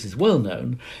 I think this is well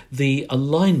known, the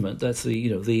alignment, that's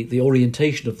the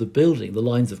orientation of the building, the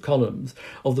lines of columns,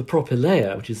 of the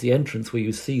propylaea, which is the entrance where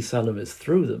you see Salamis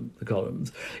through the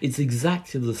columns, it's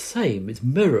exactly the same, it's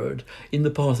mirrored in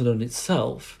the Parthenon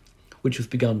itself, which was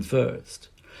begun first.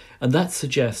 And that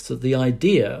suggests that the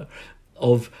idea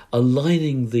of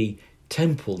aligning the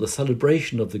temple, the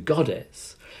celebration of the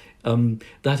goddess,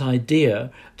 that idea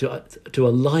to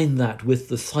align that with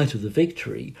the site of the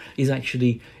victory is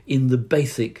actually in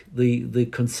the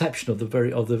conception of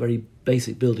the very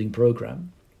basic building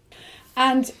program.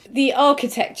 And the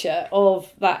architecture of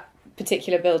that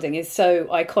particular building is so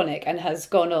iconic and has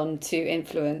gone on to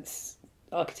influence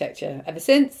architecture ever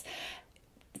since.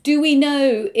 Do we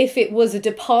know if it was a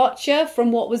departure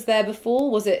from what was there before?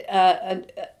 Was it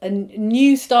a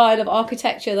new style of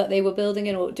architecture that they were building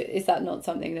in, or is that not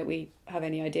something that we have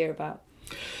any idea about?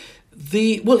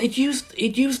 It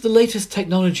used the latest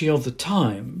technology of the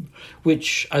time,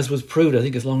 which, as was proved, I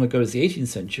think, as long ago as the 18th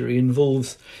century,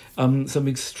 involves some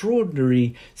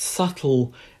extraordinary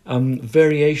subtle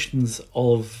variations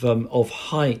of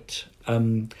height.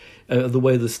 The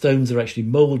way the stones are actually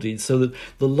moulded, so that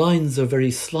the lines are very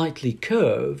slightly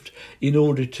curved in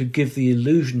order to give the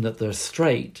illusion that they're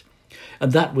straight.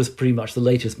 And that was pretty much the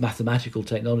latest mathematical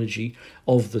technology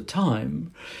of the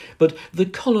time. But the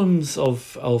columns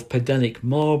of Pedanic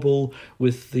marble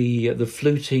with the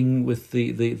fluting, with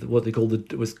the what they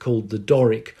was called the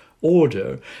Doric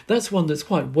order, that's one that's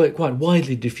quite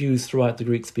widely diffused throughout the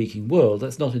Greek-speaking world.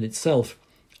 That's not in itself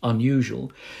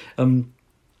unusual.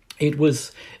 It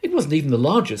wasn't even the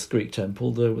largest Greek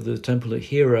temple. The temple at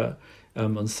Hera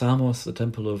on Samos, the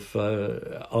temple of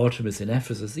Artemis in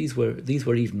Ephesus. These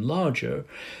were even larger,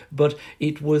 but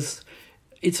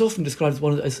it's often described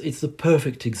as it's the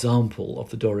perfect example of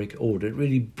the Doric order. It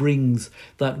really brings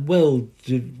that well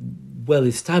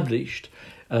established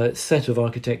set of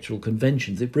architectural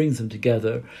conventions. It brings them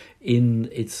together in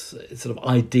its sort of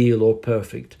ideal or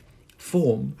perfect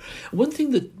form. One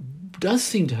thing that does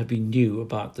seem to have been new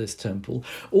about this temple.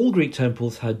 All Greek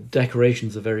temples had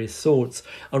decorations of various sorts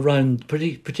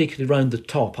particularly around the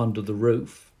top under the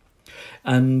roof,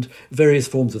 and various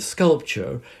forms of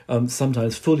sculpture,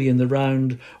 sometimes fully in the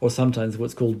round, or sometimes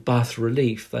what's called bas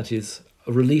relief, that is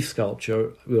a relief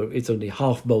sculpture. It's only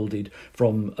half moulded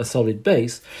from a solid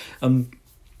base.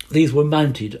 These were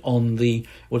mounted on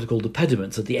what are called the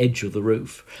pediments at the edge of the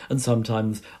roof, and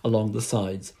sometimes along the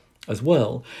sides as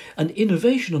well. An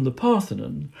innovation on the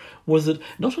Parthenon was that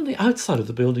not on the outside of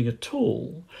the building at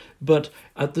all, but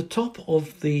at the top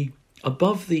of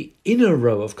above the inner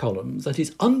row of columns, that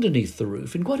is underneath the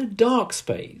roof, in quite a dark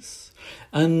space,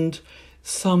 and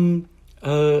some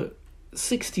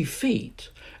 60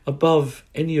 feet above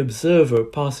any observer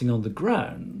passing on the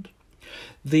ground,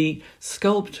 the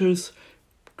sculptors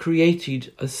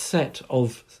created a set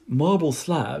of marble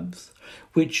slabs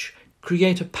which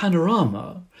create a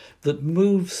panorama that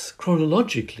moves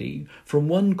chronologically from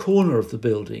one corner of the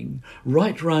building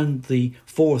right round the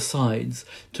four sides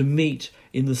to meet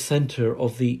in the centre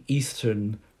of the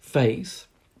eastern face.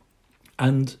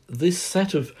 And there's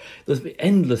an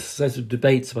endless set of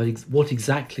debates about what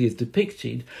exactly is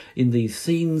depicted in these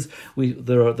scenes.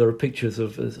 There are pictures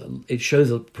of, it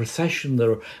shows a procession.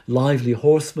 There are lively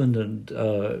horsemen and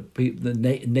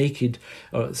naked,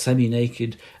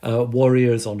 semi-naked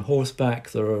warriors on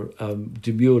horseback. There are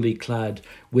demurely clad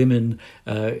women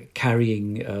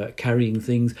carrying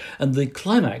things, and the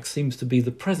climax seems to be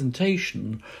the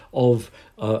presentation of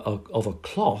a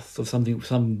cloth, of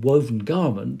some woven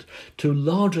garment, to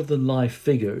larger than life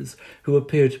figures who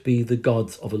appear to be the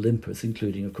gods of Olympus,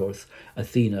 including, of course,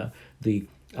 Athena, the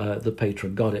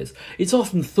patron goddess. It's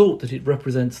often thought that it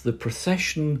represents the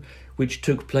procession which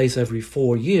took place every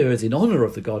 4 years in honour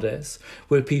of the goddess,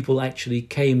 where people actually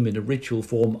came in a ritual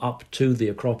form up to the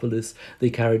Acropolis. They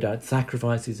carried out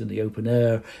sacrifices in the open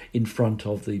air in front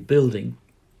of the building.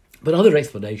 But other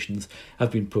explanations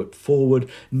have been put forward.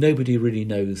 Nobody really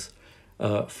knows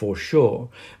for sure.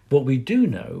 What we do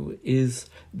know is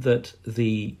that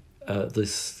the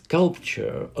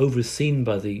sculpture overseen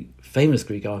by the famous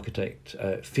Greek architect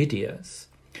Phidias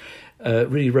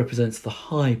really represents the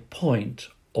high point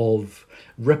of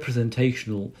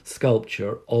representational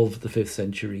sculpture of the 5th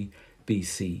century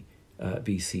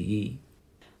BCE.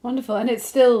 Wonderful, and it's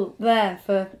still there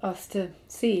for us to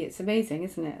see. It's amazing,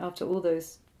 isn't it, after all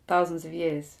those thousands of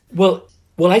years? Well,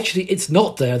 actually, it's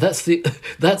not there. That's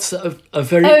a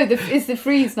very... Oh, is the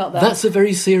frieze not there? That's a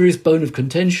very serious bone of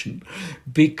contention,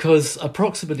 because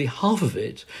approximately half of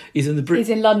it is in the Is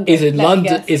in London.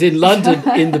 Is in London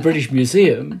in the British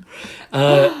Museum.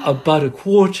 About a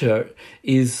quarter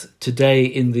is today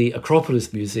in the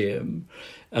Acropolis Museum.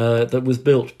 That was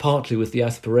built partly with the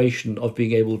aspiration of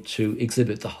being able to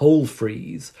exhibit the whole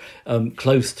frieze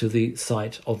close to the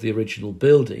site of the original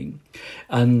building,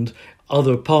 and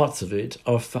other parts of it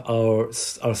are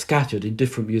scattered in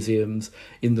different museums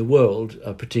in the world,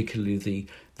 particularly the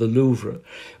Louvre.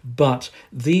 But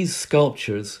these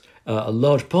sculptures, a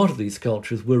large part of these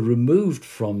sculptures, were removed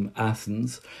from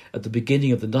Athens at the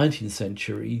beginning of the 19th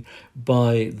century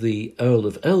by the Earl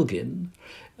of Elgin.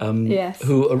 Yes,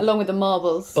 along with the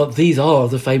marbles. But these are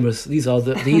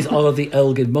the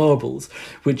Elgin marbles,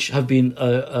 which have been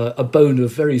a bone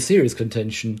of very serious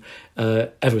contention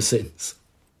ever since.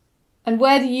 And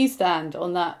where do you stand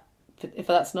on that, if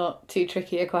that's not too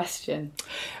tricky a question?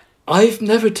 I've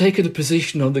never taken a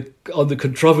position on the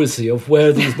controversy of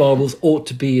where these marbles ought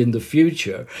to be in the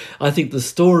future. I think the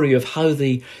story of how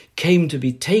they came to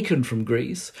be taken from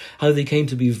Greece, how they came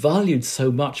to be valued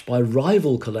so much by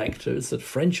rival collectors, that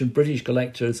French and British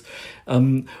collectors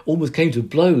almost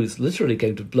literally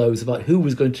came to blows about who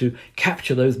was going to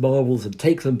capture those marbles and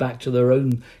take them back to their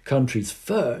own countries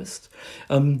first.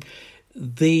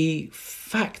 The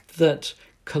fact that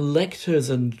collectors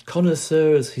and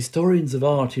connoisseurs, historians of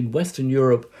art in Western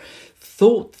Europe,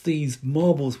 thought these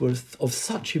marbles were of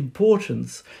such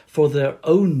importance for their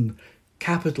own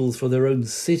capitals, for their own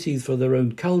cities, for their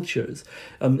own cultures.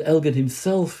 Elgin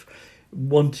himself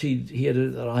he had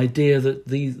an idea that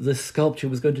the sculpture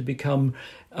was going to become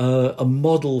a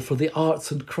model for the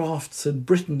arts and crafts in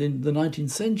Britain in the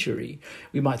 19th century.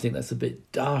 We might think that's a bit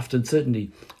daft, and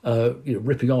certainly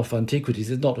ripping off antiquities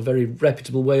is not a very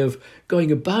reputable way of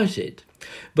going about it.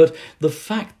 But the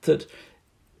fact that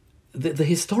the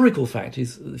historical fact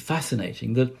is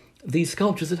fascinating, that these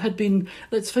sculptures that had been,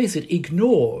 let's face it,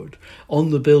 ignored on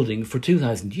the building for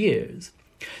 2,000 years,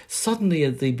 suddenly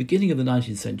at the beginning of the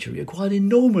 19th century acquired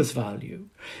enormous value.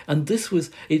 And it was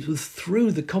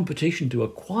through the competition to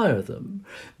acquire them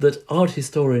that art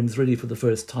historians really for the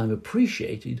first time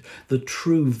appreciated the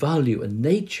true value and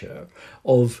nature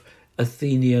of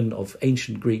Athenian, of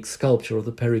ancient Greek sculpture of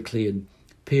the Periclean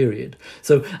period.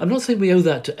 So I'm not saying we owe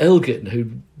that to Elgin,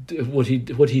 who what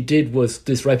he did was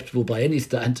disreputable by any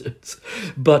standards,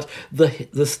 but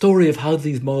the story of how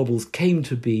these marbles came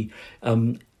to be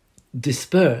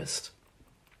dispersed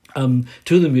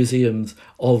to the museums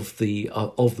of the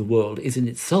world is in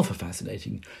itself a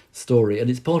fascinating story, and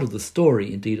it's part of the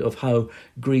story, indeed, of how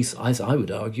Greece, as I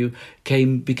would argue,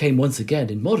 became once again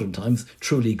in modern times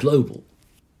truly global.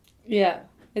 Yeah,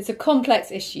 it's a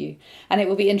complex issue, and it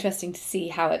will be interesting to see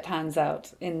how it pans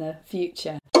out in the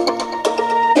future.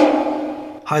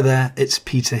 Hi there, it's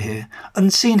Peter here.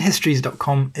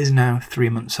 UnseenHistories.com is now 3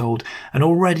 months old, and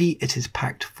already it is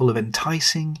packed full of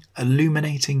enticing,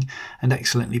 illuminating and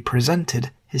excellently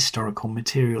presented historical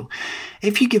material.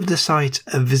 If you give the site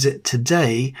a visit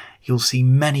today, you'll see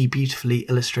many beautifully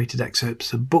illustrated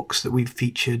excerpts of books that we've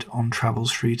featured on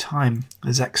Travels Through Time.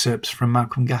 There's excerpts from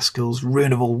Malcolm Gaskell's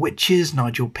Ruin of All Witches,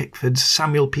 Nigel Pickford's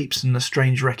Samuel Pepys and the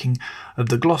Strange Wrecking of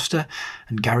the Gloucester,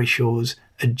 and Gary Shaw's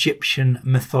Egyptian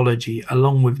mythology,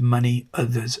 along with many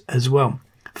others as well.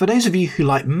 For those of you who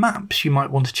like maps, you might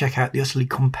want to check out the utterly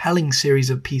compelling series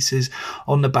of pieces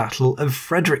on the Battle of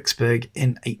Fredericksburg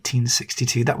in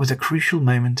 1862. That was a crucial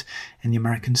moment in the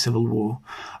American Civil War,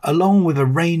 along with a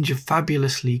range of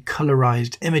fabulously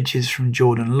colorized images from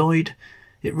Jordan Lloyd.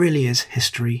 It really is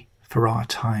history for our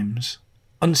times.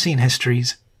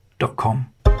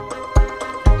 unseenhistories.com.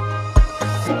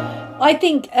 I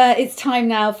think it's time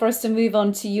now for us to move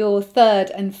on to your third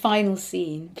and final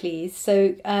scene, please.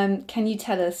 So can you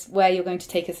tell us where you're going to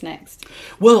take us next?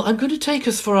 Well, I'm going to take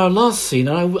us for our last scene,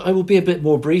 and I will be a bit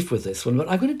more brief with this one, but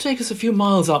I'm going to take us a few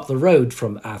miles up the road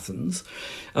from Athens.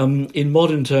 In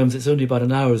modern terms, it's only about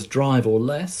an hour's drive or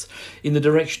less in the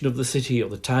direction of the city, or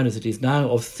the town as it is now,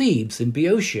 of Thebes in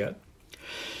Boeotia.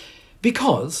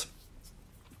 Because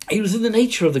it was in the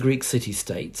nature of the Greek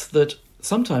city-states that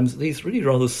sometimes these really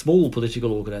rather small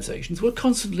political organisations were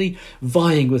constantly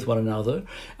vying with one another,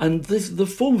 and the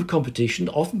form of competition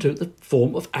often took the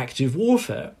form of active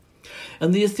warfare.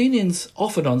 And the Athenians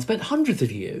off and on spent hundreds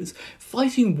of years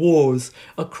fighting wars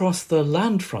across the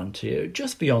land frontier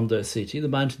just beyond their city, the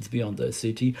mountains beyond their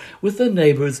city, with their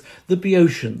neighbours, the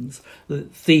Boeotians.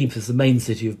 Thebes is the main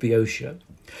city of Boeotia.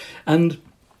 And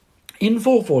in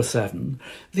 447,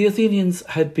 the Athenians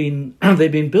they'd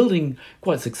been building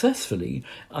quite successfully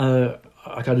a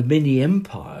kind of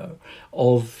mini-empire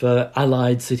of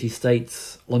allied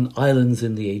city-states on islands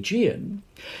in the Aegean,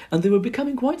 and they were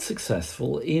becoming quite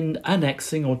successful in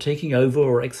annexing or taking over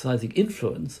or exercising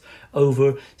influence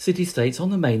over city-states on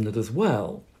the mainland as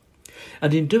well.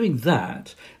 And in doing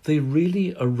that, they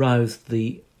really aroused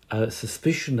the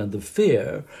suspicion and the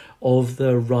fear of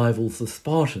their rivals, the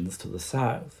Spartans, to the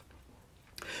south.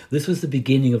 This was the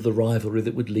beginning of the rivalry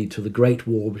that would lead to the Great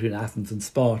War between Athens and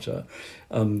Sparta,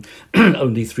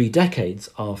 only 3 decades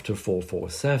after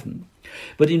 447.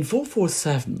 But in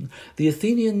 447, the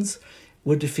Athenians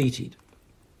were defeated.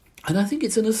 And I think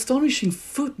it's an astonishing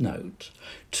footnote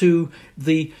to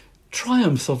the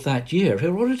triumphs of that year.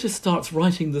 Herodotus starts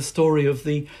writing the story of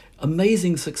the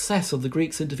amazing success of the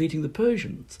Greeks in defeating the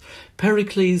Persians.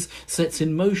 Pericles sets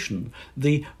in motion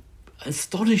the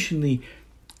astonishingly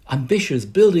ambitious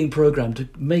building program to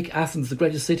make Athens the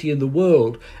greatest city in the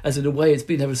world, as in a way it's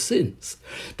been ever since.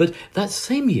 But that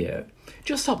same year,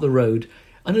 just up the road,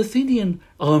 an Athenian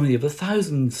army of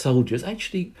 1,000 soldiers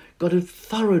actually got a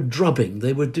thorough drubbing.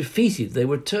 They were defeated. They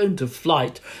were turned to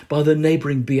flight by the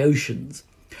neighbouring Boeotians.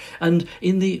 And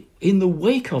in the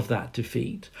wake of that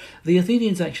defeat, the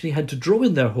Athenians actually had to draw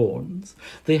in their horns.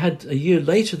 A year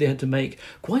later, they had to make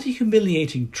quite a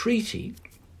humiliating treaty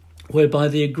whereby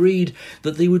they agreed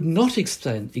that they would not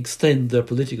extend their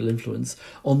political influence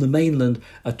on the mainland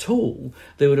at all.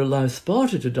 They would allow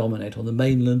Sparta to dominate on the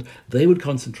mainland. They would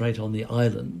concentrate on the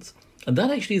islands. And that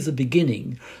actually is the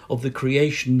beginning of the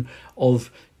creation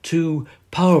of 2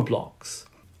 power blocks.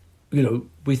 You know,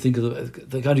 we think of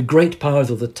the kind of great powers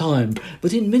of the time,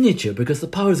 but in miniature, because the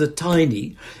powers are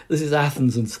tiny. This is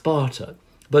Athens and Sparta.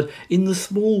 But in the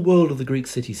small world of the Greek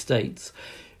city-states,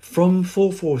 from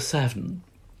 447,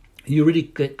 you really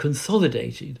get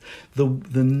consolidated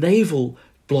the naval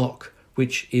block,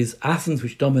 which is Athens,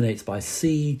 which dominates by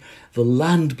sea, the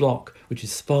land block, which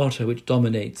is Sparta, which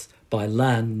dominates by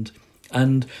land,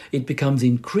 and it becomes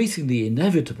increasingly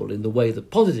inevitable in the way the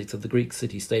politics of the Greek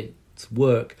city-states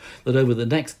work that over the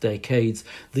next decades,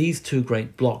 these 2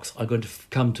 great blocks are going to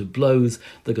come to blows,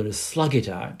 they're going to slug it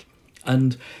out.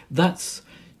 And that's,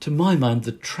 to my mind,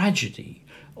 the tragedy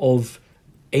of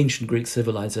ancient Greek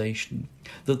civilization,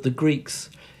 that the Greeks,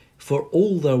 for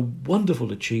all their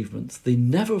wonderful achievements, they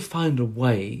never found a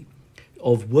way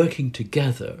of working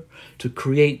together to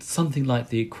create something like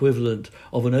the equivalent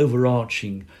of an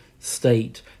overarching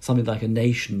state, something like a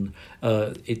nation.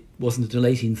 It wasn't until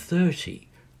 1830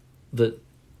 that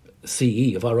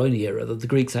CE, of our own era, that the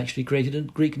Greeks actually created a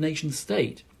Greek nation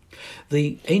state.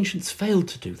 The ancients failed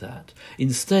to do that.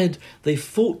 Instead, they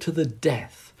fought to the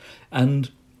death,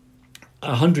 and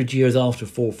 100 years after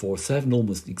 447,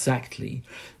 almost exactly,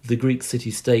 the Greek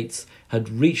city-states had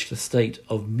reached a state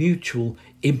of mutual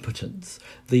impotence.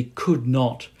 They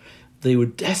were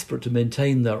desperate to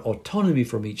maintain their autonomy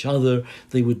from each other.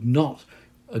 They would not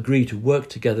agree to work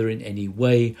together in any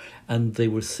way, and they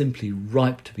were simply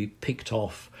ripe to be picked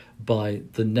off by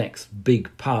the next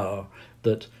big power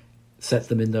that set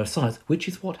them in their sights, which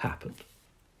is what happened.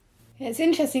 It's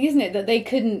interesting, isn't it, that they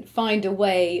couldn't find a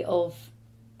way of...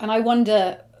 And I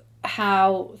wonder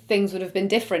how things would have been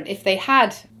different if they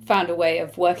had found a way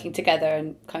of working together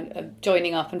and kind of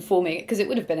joining up and forming it, because it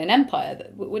would have been an empire,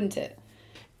 wouldn't it?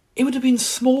 It would have been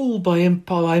small by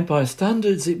empire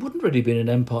standards. It wouldn't really have been an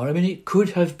empire. I mean, it could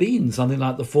have been something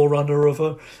like the forerunner of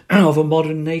a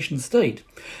modern nation state.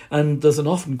 And there's an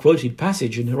often quoted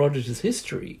passage in Herodotus'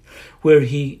 history where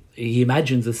he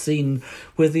imagines a scene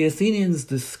where the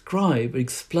Athenians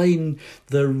explain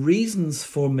the reasons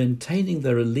for maintaining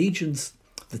their allegiance,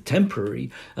 the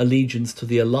temporary allegiance to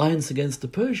the alliance against the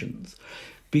Persians,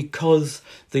 because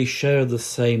they share the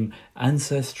same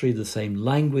ancestry, the same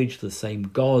language, the same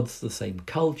gods, the same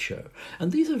culture.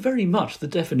 And these are very much the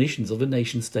definitions of a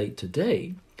nation-state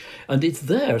today. And it's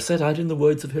there, set out in the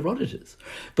words of Herodotus.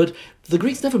 But the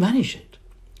Greeks never managed it,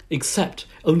 except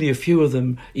only a few of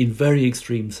them in very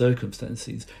extreme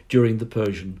circumstances during the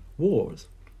Persian Wars.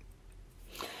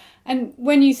 And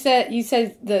when you said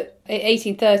that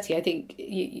 1830, I think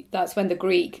that's when the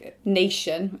Greek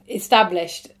nation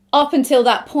established. Up until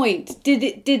that point,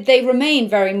 did they remain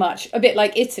very much a bit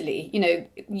like Italy? You know,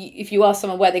 if you ask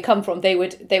someone where they come from, they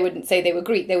wouldn't say they were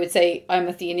Greek. They would say, I'm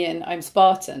Athenian, I'm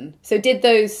Spartan. So did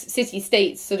those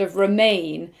city-states sort of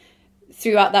remain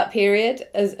throughout that period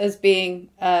as being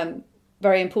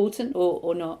very important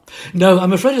or not? No,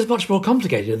 I'm afraid it's much more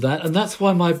complicated than that, and that's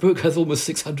why my book has almost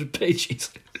 600 pages,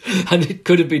 and it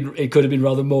could have been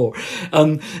rather more.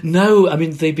 No, I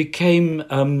mean they became.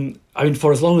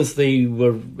 For as long as they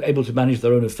were able to manage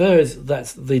their own affairs,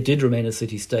 they did remain as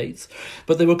city-states.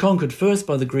 But they were conquered first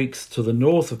by the Greeks to the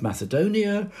north of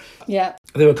Macedonia. Yeah.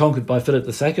 They were conquered by Philip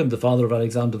II, the father of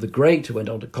Alexander the Great, who went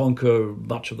on to conquer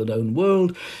much of the known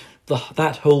world.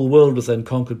 That whole world was then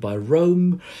conquered by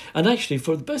Rome. And actually,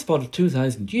 for the best part of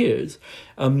 2,000 years,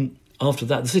 after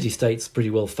that, the city-states pretty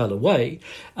well fell away.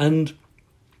 And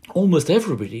almost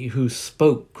everybody who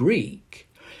spoke Greek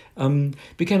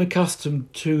became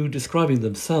accustomed to describing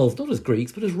themselves not as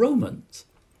Greeks but as Romans,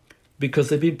 because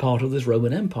they'd been part of this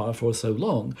Roman Empire for so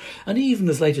long. And even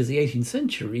as late as the 18th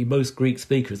century, most Greek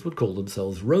speakers would call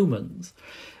themselves Romans.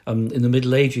 In the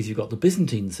Middle Ages, you've got the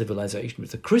Byzantine civilization,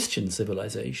 it's a Christian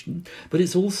civilization, but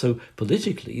it's also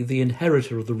politically the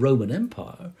inheritor of the Roman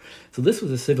Empire. So this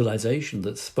was a civilization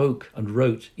that spoke and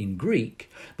wrote in Greek,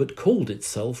 but called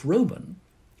itself Roman.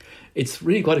 It's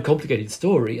really quite a complicated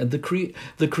story, and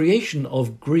the creation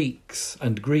of Greeks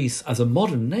and Greece as a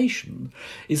modern nation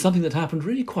is something that happened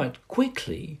really quite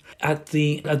quickly at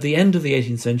the end of the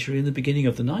 18th century and the beginning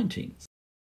of the 19th.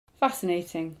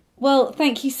 Fascinating. Well,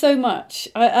 thank you so much.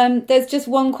 There's just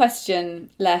one question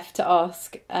left to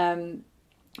ask,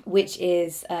 which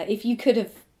is if you could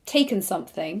have taken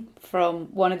something from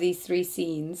one of these three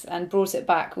scenes and brought it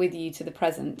back with you to the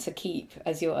present to keep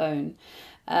as your own,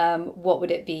 what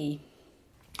would it be?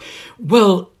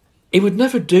 Well, it would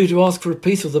never do to ask for a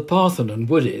piece of the Parthenon,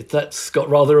 would it? That's got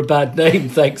rather a bad name,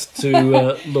 thanks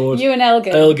to Lord you and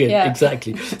Elgin. Elgin, yeah.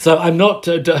 Exactly. So I'm not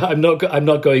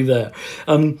going there.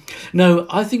 No,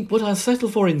 I think what I'll settle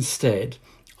for instead,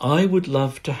 I would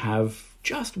love to have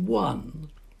just one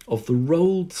of the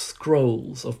rolled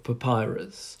scrolls of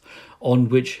papyrus on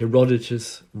which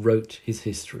Herodotus wrote his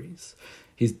histories.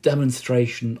 His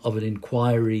demonstration of an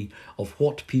inquiry of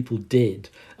what people did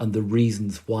and the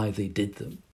reasons why they did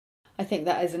them. I think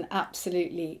that is an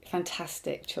absolutely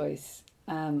fantastic choice.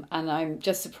 And I'm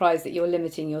just surprised that you're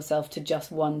limiting yourself to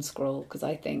just one scroll, because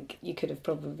I think you could have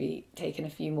probably taken a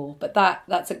few more. But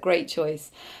that's a great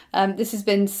choice. This has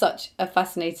been such a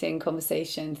fascinating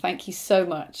conversation. Thank you so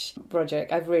much,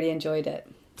 Roderick. I've really enjoyed it.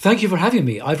 Thank you for having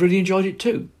me. I've really enjoyed it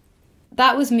too.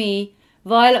 That was me,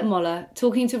 Violet Moller,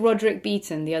 talking to Roderick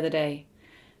Beaton the other day.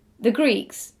 The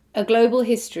Greeks, A Global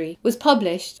History, was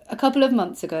published a couple of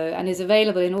months ago and is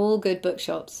available in all good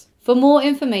bookshops. For more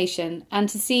information and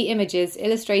to see images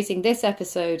illustrating this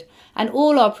episode and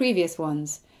all our previous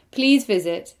ones, please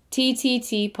visit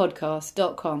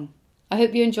tttpodcast.com. I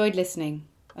hope you enjoyed listening.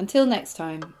 Until next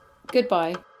time,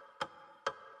 goodbye.